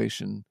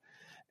situation.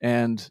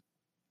 And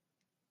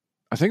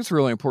I think it's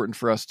really important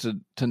for us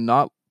to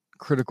not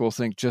critical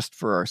think just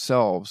for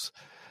ourselves,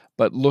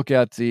 but look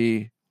at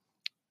the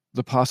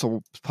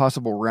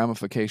possible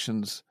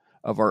ramifications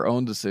of our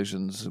own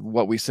decisions,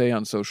 what we say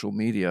on social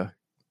media.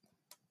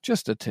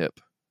 Just a tip.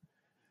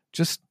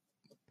 Just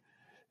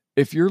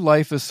if your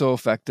life is so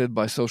affected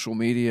by social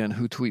media and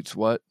who tweets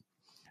what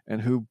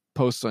and who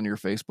posts on your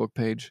Facebook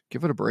page,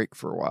 give it a break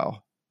for a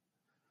while.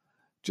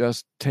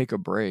 Just take a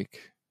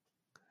break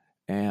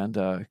and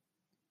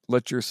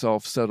let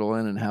yourself settle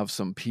in and have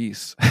some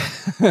peace.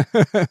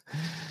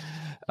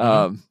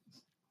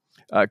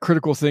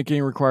 Critical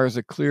thinking requires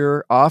a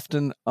clear,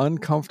 often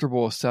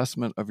uncomfortable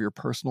assessment of your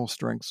personal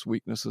strengths,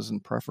 weaknesses,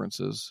 and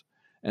preferences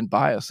and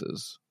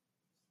biases.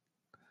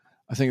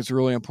 I think it's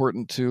really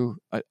important to,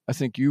 I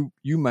think you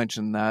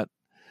mentioned that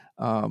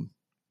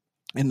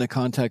in the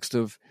context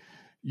of,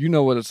 you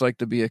know what it's like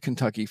to be a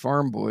Kentucky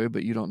farm boy,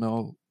 but you don't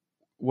know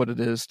what it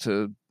is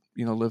to,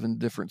 live in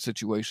different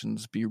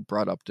situations, be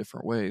brought up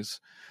different ways.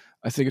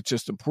 I think it's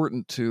just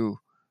important to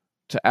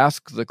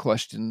ask the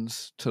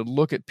questions, to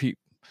look at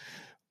people.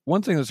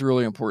 One thing that's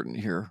really important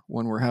here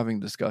when we're having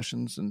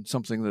discussions, and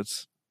something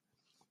that's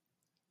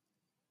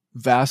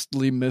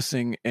vastly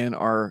missing in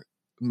our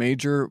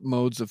major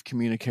modes of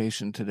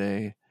communication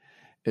today,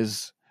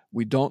 is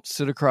we don't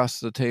sit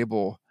across the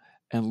table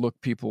and look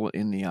people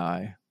in the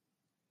eye.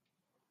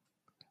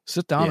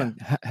 Sit down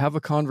and have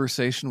a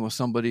conversation with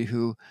somebody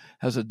who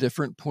has a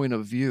different point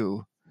of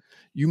view.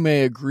 You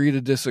may agree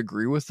to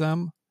disagree with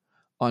them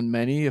on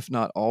many, if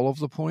not all of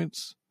the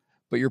points,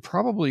 but you're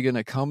probably going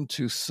to come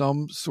to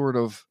some sort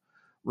of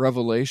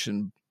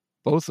revelation,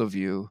 both of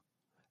you,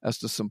 as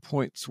to some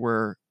points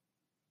where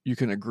you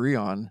can agree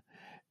on.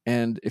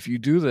 And if you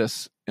do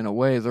this in a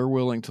way they're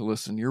willing to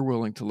listen, you're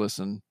willing to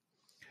listen,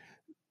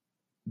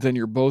 then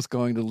you're both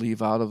going to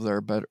leave out of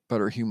there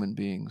better human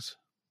beings.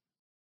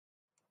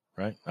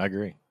 Right. I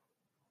agree.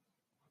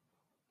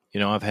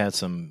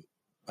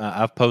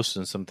 I've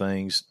posted some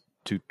things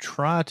to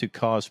try to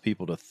cause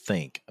people to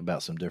think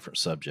about some different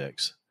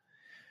subjects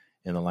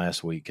in the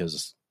last week,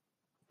 because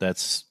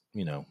that's,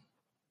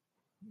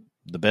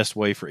 the best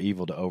way for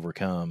evil to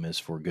overcome is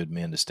for good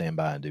men to stand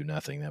by and do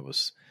nothing. That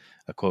was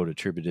a quote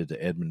attributed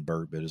to Edmund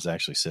Burke, but it was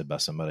actually said by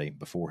somebody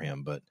before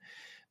him. But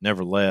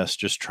nevertheless,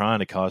 just trying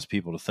to cause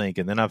people to think.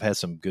 And then I've had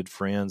some good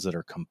friends that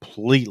are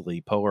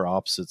completely polar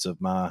opposites of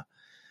my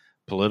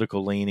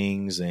political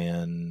leanings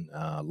and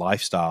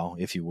lifestyle,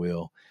 if you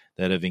will,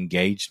 that have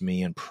engaged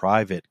me in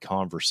private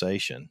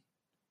conversation.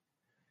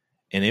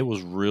 And it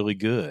was really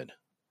good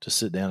to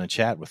sit down and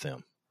chat with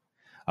them.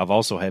 I've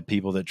also had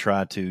people that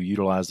try to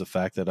utilize the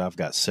fact that I've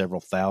got several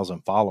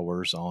thousand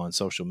followers on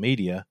social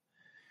media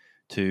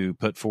to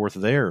put forth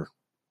their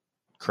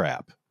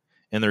crap,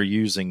 and they're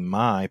using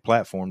my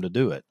platform to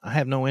do it. I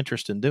have no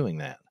interest in doing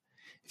that.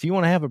 If you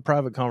want to have a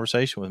private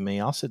conversation with me,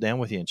 I'll sit down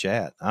with you and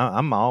chat.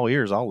 I'm all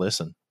ears. I'll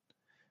listen,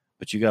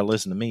 but you got to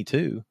listen to me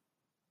too.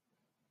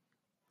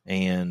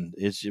 And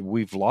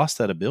we've lost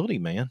that ability,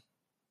 man.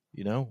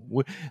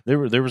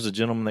 There was a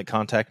gentleman that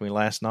contacted me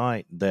last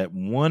night that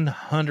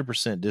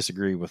 100%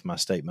 disagreed with my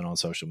statement on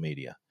social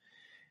media,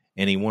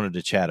 and he wanted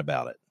to chat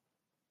about it.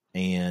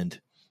 And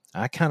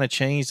I kind of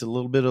changed a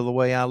little bit of the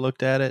way I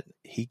looked at it.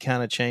 He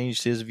kind of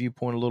changed his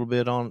viewpoint a little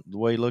bit on the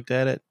way he looked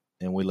at it,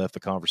 and we left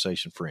the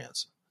conversation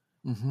friends.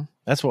 Mm-hmm.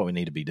 That's what we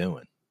need to be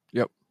doing.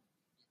 Yep.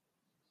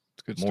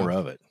 It's good More stuff.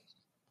 of it.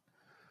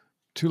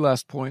 2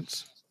 last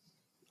points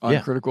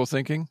on critical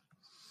thinking.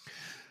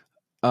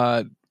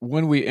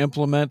 When we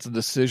implement the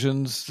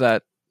decisions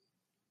that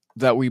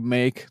we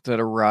make that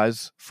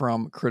arise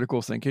from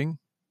critical thinking,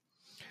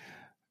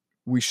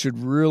 we should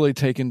really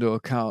take into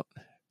account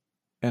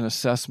an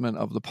assessment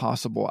of the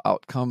possible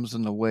outcomes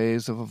and the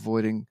ways of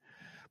avoiding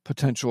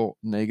potential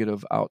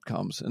negative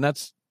outcomes. And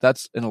that's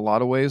in a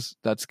lot of ways,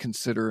 that's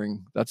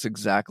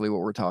exactly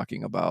what we're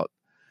talking about.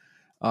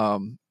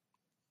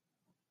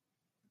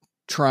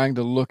 Trying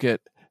to look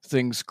at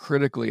things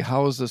critically.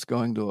 How is this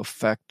going to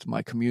affect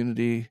my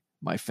community,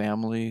 my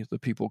family, the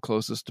people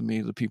closest to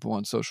me, the people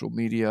on social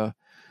media?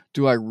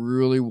 Do I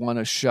really want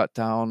to shut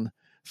down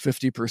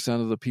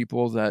 50% of the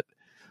people that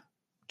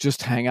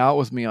just hang out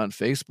with me on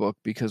Facebook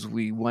because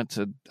we went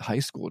to high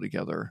school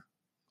together?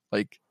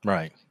 Like,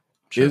 right.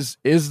 Sure.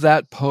 Is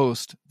that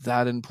post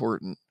that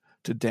important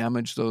to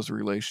damage those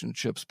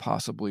relationships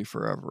possibly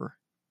forever?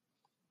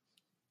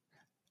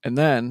 And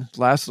then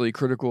lastly,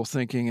 critical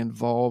thinking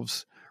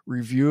involves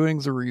reviewing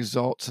the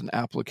results and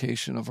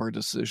application of our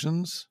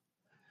decisions,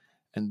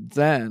 and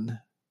then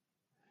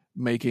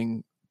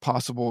making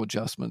possible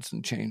adjustments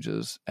and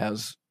changes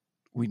as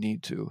we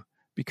need to,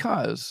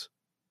 because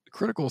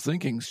critical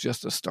thinking is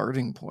just a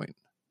starting point.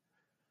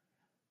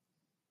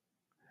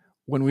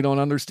 When we don't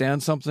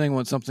understand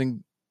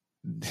something,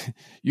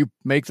 you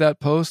make that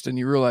post and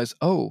you realize,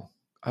 oh,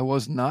 I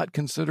was not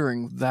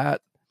considering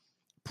that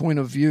point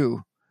of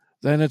view,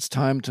 then it's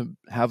time to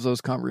have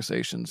those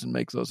conversations and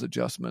make those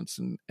adjustments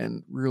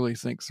and really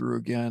think through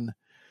again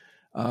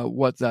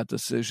what that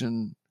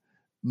decision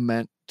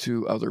meant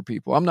to other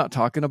people. I'm not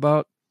talking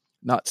about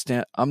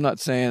I'm not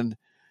saying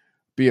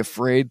be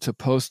afraid to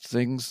post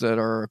things that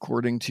are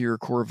according to your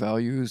core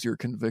values, your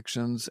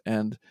convictions,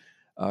 and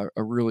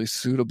a really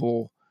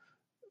suitable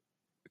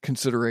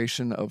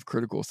consideration of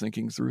critical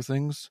thinking through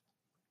things.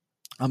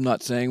 I'm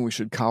not saying we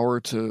should cower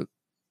to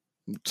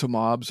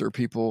mobs or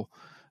people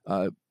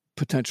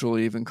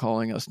potentially even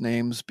calling us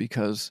names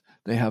because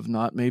they have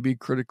not maybe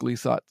critically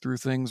thought through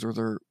things, or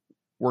they're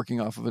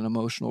working off of an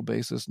emotional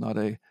basis, not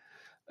an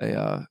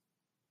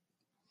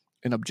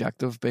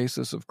objective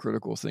basis of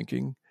critical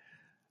thinking.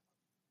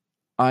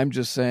 I'm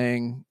just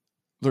saying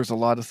there's a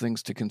lot of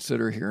things to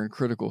consider here, and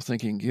critical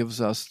thinking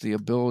gives us the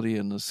ability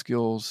and the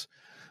skills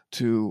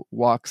to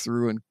walk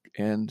through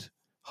and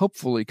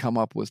hopefully come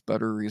up with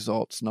better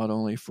results, not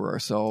only for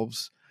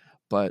ourselves,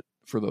 but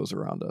for those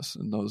around us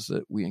and those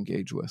that we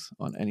engage with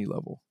on any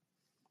level.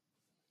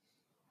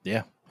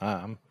 Yeah,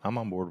 I'm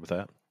on board with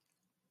that.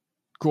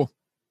 Cool.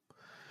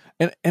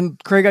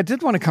 And Craig, I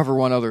did want to cover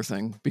one other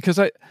thing, because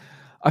I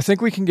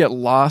think we can get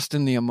lost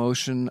in the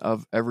emotion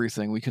of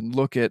everything. We can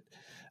look at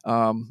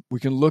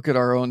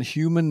our own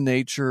human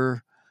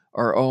nature,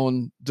 our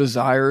own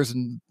desires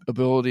and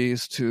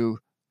abilities to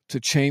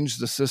change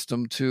the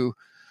system, to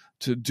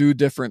do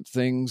different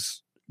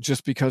things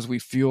just because we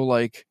feel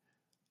like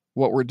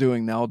what we're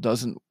doing now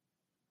doesn't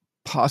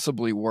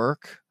possibly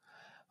work.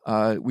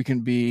 Our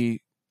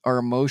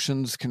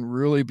emotions can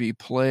really be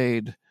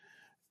played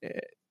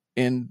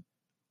in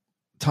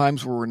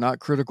times where we're not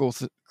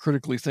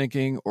critically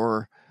thinking,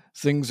 or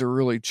things are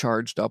really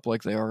charged up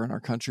like they are in our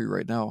country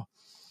right now.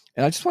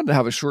 And I just wanted to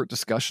have a short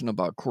discussion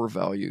about core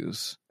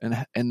values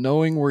and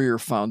knowing where your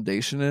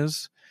foundation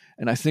is.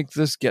 And I think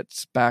this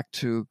gets back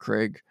to,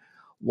 Craig,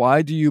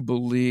 why do you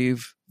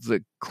believe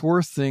the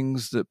core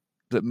things that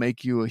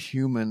make you a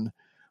human,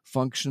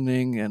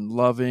 functioning and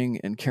loving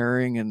and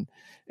caring,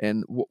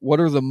 and what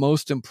are the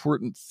most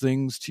important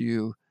things to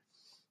you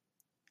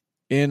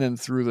in and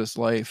through this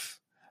life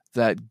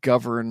that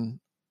govern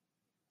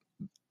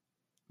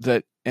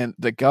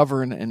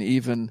and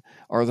even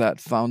are that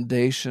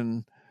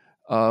foundation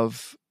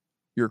of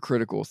your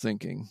critical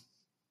thinking?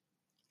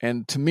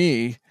 And to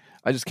me,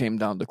 I just came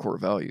down to core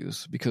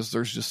values, because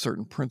there's just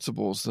certain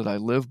principles that I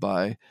live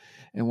by.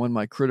 And when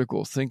my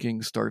critical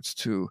thinking starts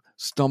to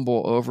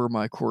stumble over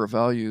my core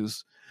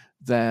values,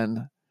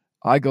 then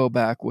I go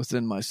back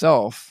within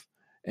myself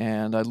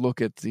and I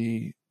look at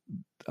the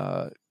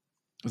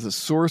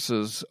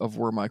sources of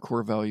where my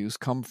core values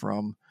come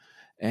from,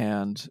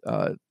 and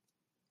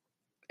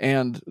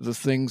the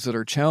things that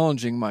are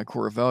challenging my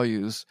core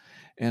values,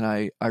 and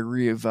I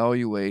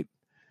reevaluate.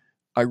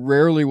 I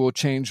rarely will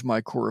change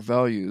my core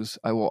values.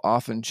 I will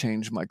often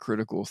change my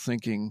critical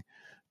thinking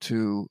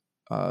to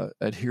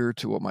adhere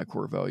to what my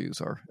core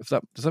values are.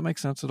 Does that make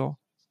sense at all?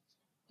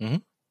 Mm-hmm.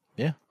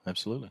 Yeah,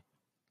 absolutely.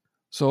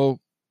 So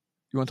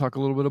you want to talk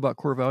a little bit about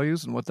core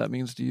values and what that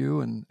means to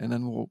you, and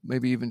then we'll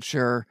maybe even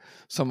share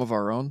some of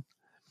our own?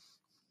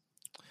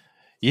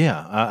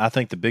 Yeah, I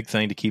think the big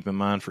thing to keep in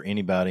mind for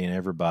anybody and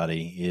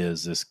everybody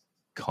is this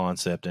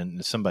concept.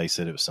 And somebody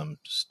said it was some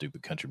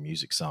stupid country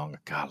music song.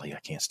 Golly, I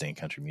can't stand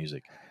country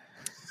music.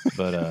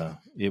 But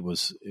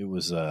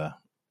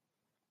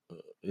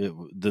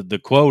the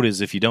quote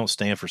is, if you don't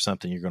stand for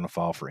something, you're going to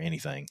fall for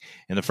anything.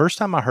 And the first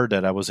time I heard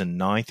that, I was in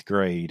 9th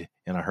grade,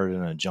 and I heard it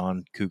in a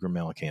John Cougar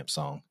Mellencamp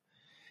song,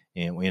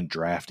 and we in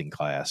drafting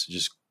class.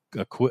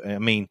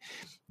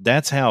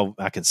 That's how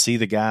I could see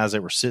the guys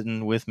that were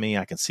sitting with me.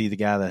 I could see the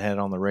guy that had it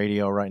on the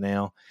radio right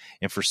now.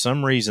 And for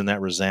some reason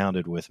that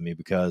resounded with me,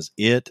 because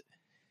it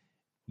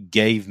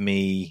gave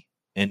me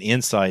an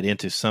insight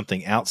into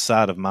something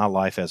outside of my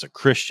life as a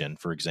Christian,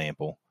 for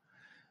example,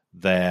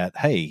 that,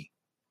 hey,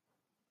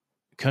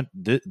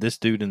 this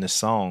dude in this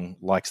song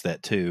likes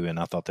that too. And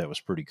I thought that was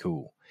pretty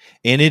cool.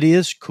 And it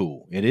is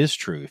cool. It is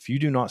true. If you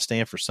do not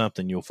stand for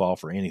something, you'll fall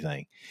for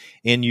anything.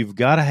 And you've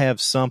got to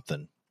have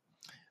something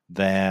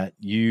that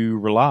you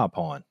rely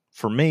upon.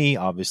 For me,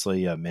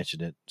 obviously, I've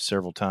mentioned it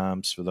several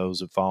times. For those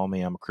that follow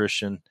me, I'm a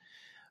Christian.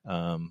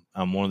 I'm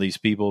one of these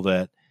people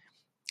that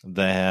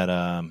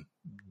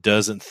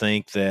doesn't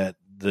think that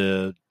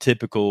the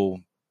typical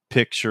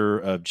picture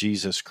of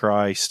Jesus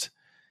Christ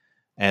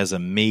as a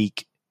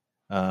meek,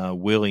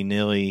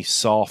 willy-nilly,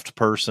 soft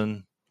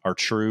person are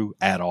true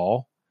at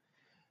all.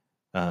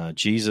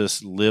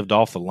 Jesus lived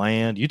off the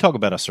land. You talk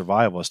about a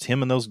survivalist.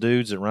 Him and those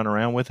dudes that run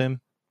around with him,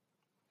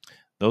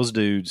 those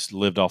dudes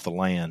lived off the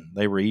land.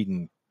 They were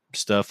eating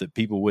stuff that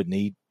people wouldn't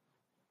eat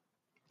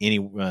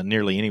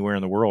nearly anywhere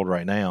in the world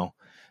right now,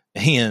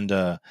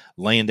 and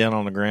laying down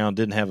on the ground,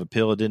 didn't have a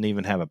pillow, didn't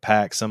even have a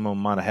pack. Some of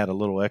them might have had a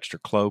little extra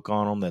cloak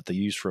on them that they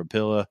used for a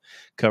pillow,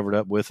 covered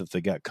up with if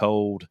they got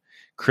cold.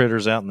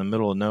 Critters out in the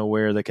middle of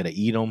nowhere, they could have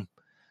eat them.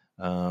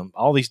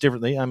 All these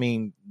different things. I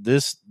mean,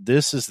 this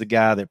is the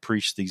guy that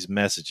preached these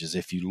messages.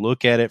 If you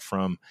look at it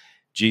from,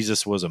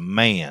 Jesus was a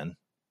man,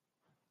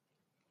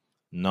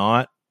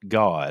 not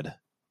God.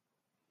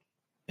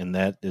 and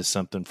that is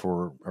something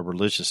for a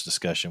religious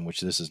discussion,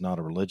 which this is not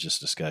a religious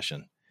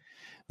discussion.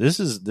 This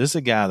is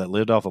a guy that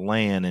lived off the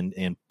land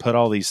and put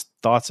all these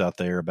thoughts out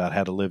there about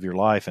how to live your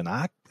life, and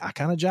I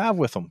kind of jive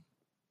with them.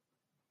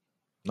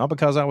 Not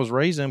because I was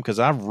raised in them, because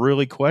I've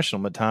really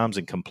questioned them at times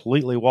and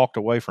completely walked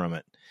away from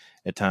it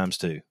at times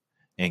too,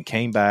 and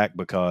came back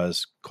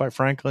because, quite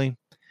frankly,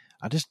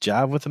 I just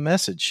jive with the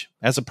message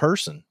as a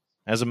person,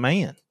 as a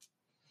man,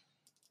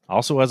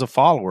 also as a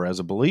follower, as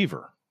a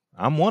believer.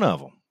 I'm one of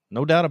them,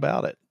 no doubt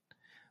about it.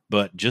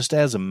 But just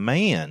as a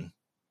man,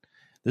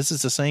 this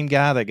is the same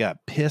guy that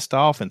got pissed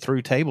off and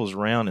threw tables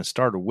around and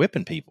started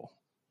whipping people,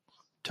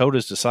 told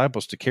his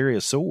disciples to carry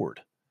a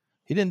sword.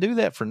 He didn't do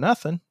that for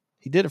nothing.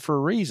 He did it for a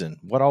reason.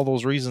 What all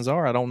those reasons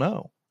are, I don't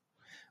know.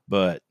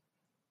 But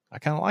I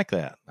kind of like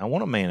that. I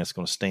want a man that's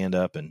going to stand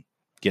up and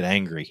get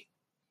angry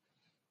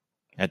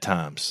at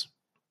times.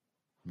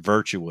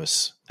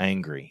 Virtuous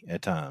angry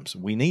at times.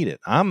 We need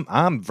it.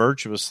 I'm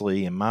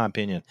virtuously, in my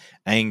opinion,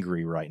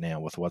 angry right now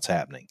with what's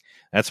happening.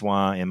 That's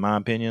why, in my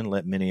opinion,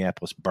 let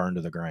Minneapolis burn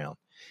to the ground.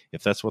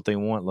 If that's what they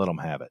want, let them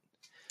have it.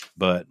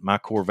 But my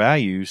core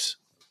values,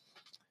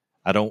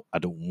 I don't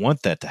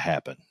want that to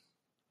happen.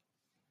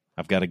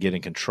 I've got to get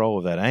in control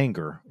of that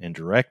anger and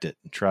direct it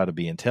and try to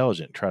be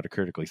intelligent, try to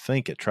critically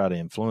think it, try to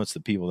influence the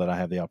people that I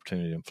have the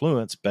opportunity to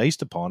influence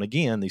based upon,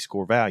 again, these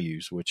core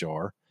values, which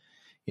are,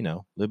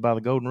 live by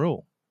the golden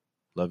rule.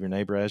 Love your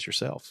neighbor as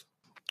yourself.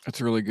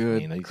 That's really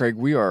good. Craig,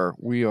 we are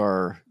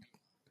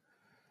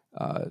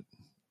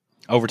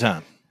over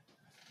time.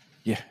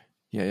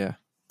 Yeah.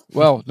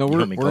 Well, no,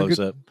 we're close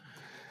good. Up.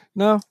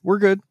 No, we're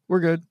good.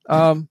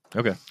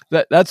 Okay.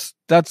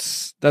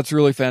 That's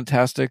really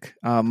fantastic.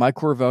 My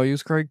core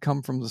values, Craig,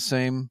 come from the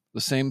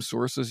same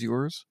source as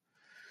yours.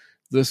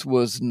 This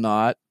was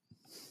not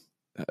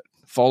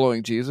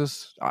following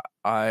Jesus.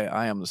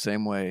 I am the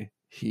same way.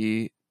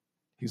 He's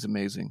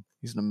amazing.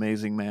 He's an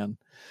amazing man.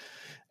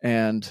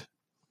 And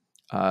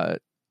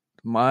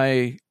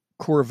my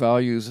core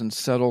values in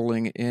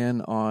settling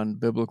in on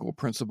biblical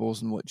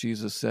principles and what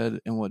Jesus said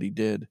and what he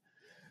did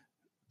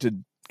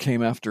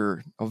came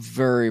after a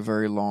very,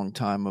 very long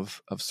time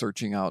of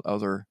searching out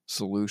other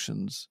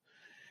solutions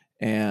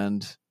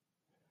and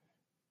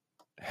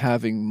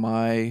having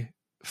my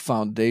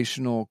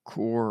foundational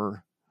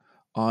core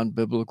on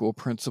biblical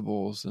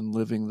principles and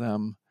living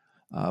them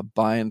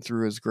by and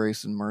through his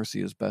grace and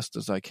mercy as best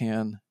as I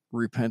can,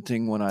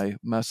 repenting when I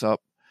mess up,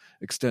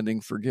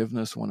 extending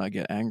forgiveness when I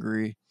get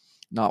angry,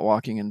 not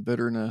walking in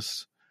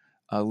bitterness,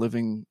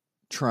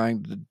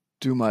 trying to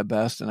do my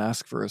best and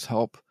ask for his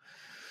help,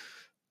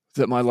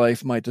 that my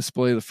life might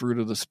display the fruit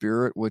of the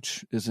Spirit,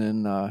 which is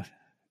in,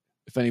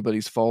 if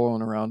anybody's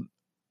following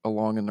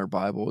along in their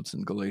Bible, it's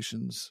in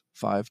Galatians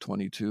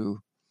 5:22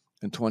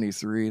 and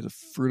 23. The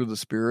fruit of the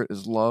Spirit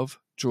is love,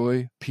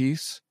 joy,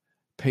 peace,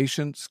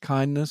 patience,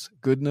 kindness,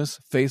 goodness,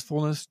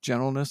 faithfulness,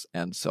 gentleness,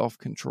 and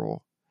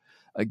self-control.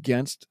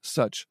 Against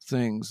such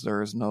things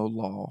there is no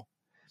law.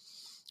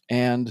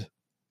 And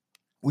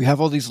we have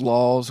all these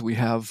laws. We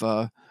have,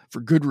 for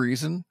good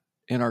reason,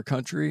 in our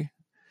country,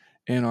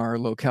 in our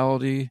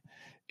locality.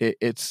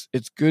 It's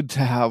good to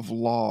have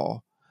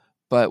law,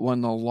 but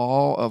when the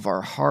law of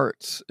our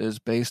hearts is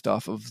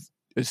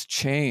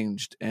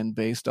changed and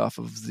based off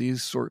of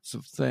these sorts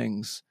of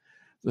things,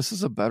 this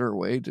is a better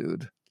way,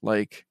 dude.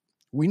 Like,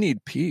 we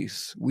need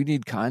peace, we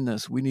need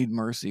kindness, we need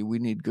mercy, we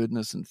need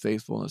goodness and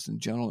faithfulness and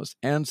gentleness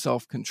and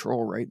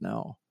self-control right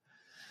now.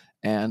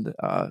 And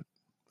I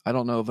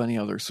don't know of any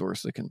other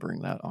source that can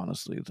bring that,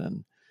 honestly,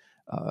 than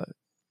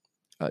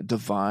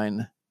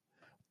divine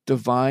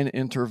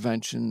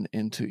intervention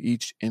into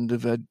each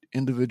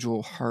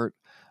individual heart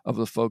of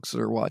the folks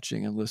that are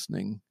watching and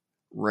listening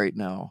right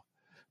now.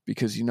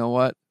 Because you know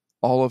what?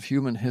 All of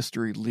human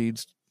history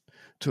leads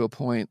to a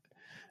point,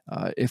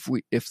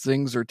 if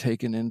things are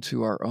taken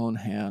into our own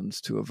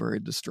hands, to a very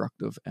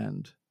destructive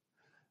end.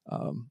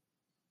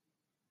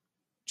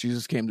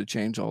 Jesus came to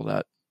change all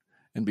that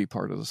and be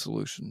part of the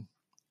solution.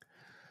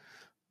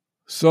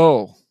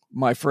 So,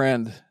 my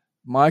friend,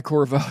 my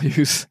core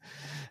values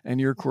and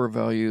your core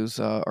values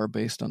are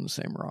based on the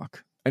same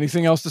rock.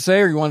 Anything else to say,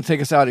 or you want to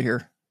take us out of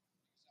here?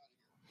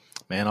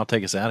 Man, I'll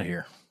take us out of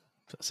here.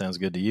 That sounds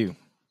good to you.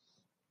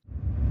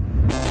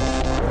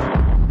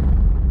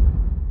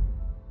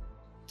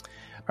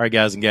 All right,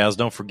 guys and gals,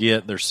 don't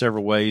forget there's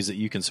several ways that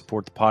you can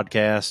support the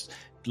podcast.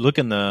 Look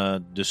in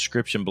the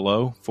description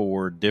below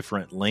for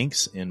different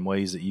links and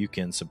ways that you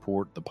can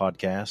support the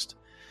podcast.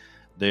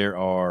 There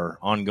are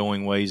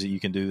ongoing ways that you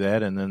can do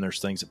that, and then there's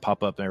things that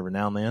pop up every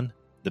now and then.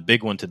 The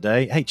big one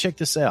today, hey, check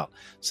this out.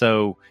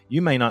 So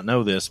you may not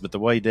know this, but the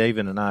way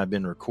David and I have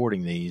been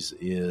recording these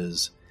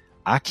is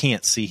I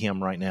can't see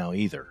him right now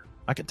either.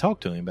 I can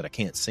talk to him, but I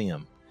can't see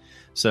him.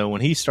 So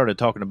when he started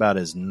talking about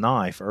his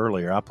knife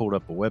earlier, I pulled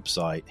up a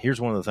website.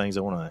 Here's one of the things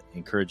I want to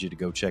encourage you to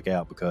go check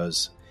out,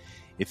 because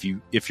if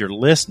you're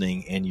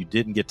listening and you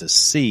didn't get to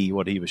see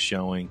what he was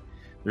showing,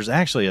 there's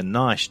actually a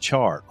nice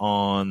chart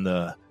on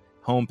the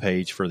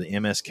homepage for the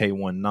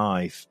MSK1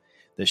 knife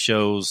that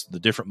shows the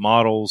different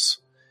models,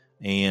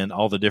 and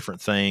all the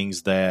different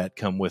things that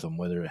come with them,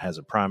 whether it has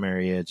a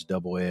primary edge,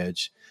 double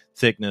edge,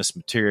 thickness,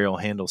 material,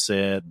 handle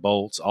set,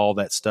 bolts, all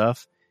that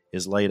stuff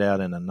is laid out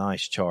in a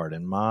nice chart.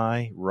 And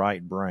my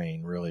right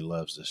brain really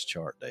loves this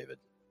chart, David,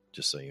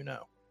 just so you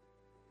know.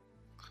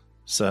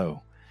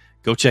 So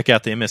go check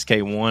out the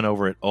MSK1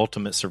 over at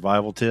Ultimate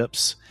Survival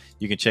Tips.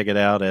 You can check it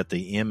out at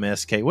the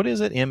MSK. What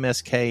is it?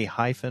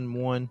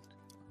 MSK-1?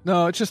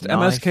 No, it's just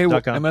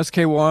knife.com?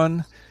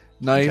 MSK1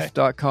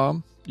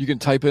 knife.com. You can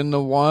type in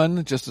the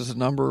 1 just as a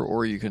number,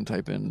 or you can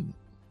type in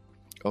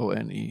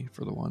ONE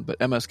for the 1, but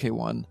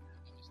MSK1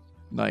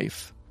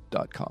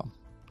 knife.com.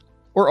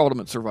 Or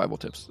Ultimate Survival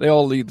Tips. They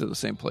all lead to the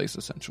same place,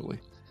 essentially.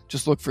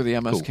 Just look for the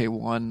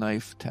MSK1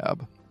 knife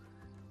tab.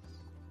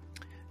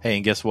 Hey,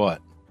 and guess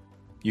what?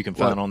 You can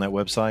find on that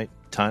website.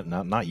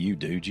 Not you,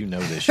 dude. You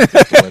know this. You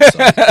picked the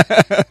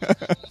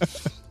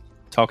website.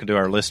 Talking to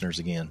our listeners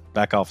again.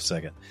 Back off a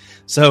second.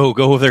 So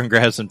go over there and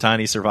grab some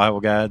tiny survival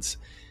guides.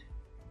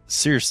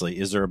 Seriously,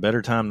 is there a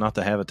better time not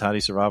to have a tiny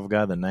survival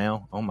guide than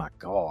now? Oh my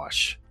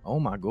gosh. Oh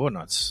my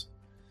goodness.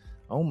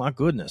 Oh my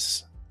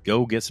goodness.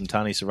 Go get some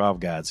tiny survival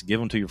guides. Give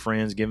them to your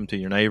friends. Give them to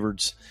your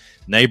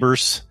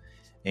neighbors.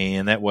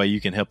 And that way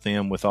you can help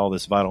them with all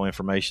this vital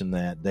information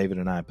that David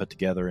and I put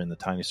together in the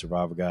tiny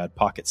survival guide,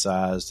 pocket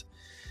sized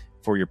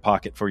for your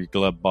pocket, for your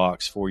glove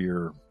box, for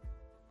your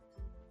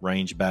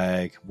range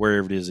bag,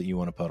 wherever it is that you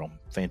want to put them.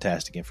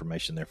 Fantastic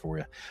information there for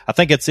you. I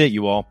think that's it,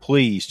 you all.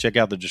 Please check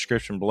out the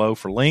description below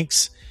for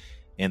links.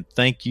 And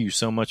thank you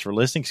so much for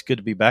listening. It's good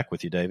to be back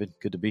with you, David.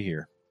 Good to be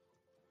here.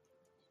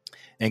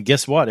 And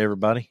guess what,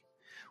 everybody?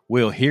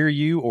 We'll hear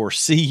you or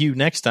see you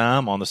next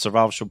time on the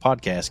Survival Show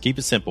podcast. Keep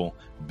it simple,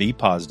 be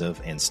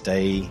positive, and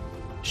stay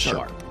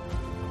sharp.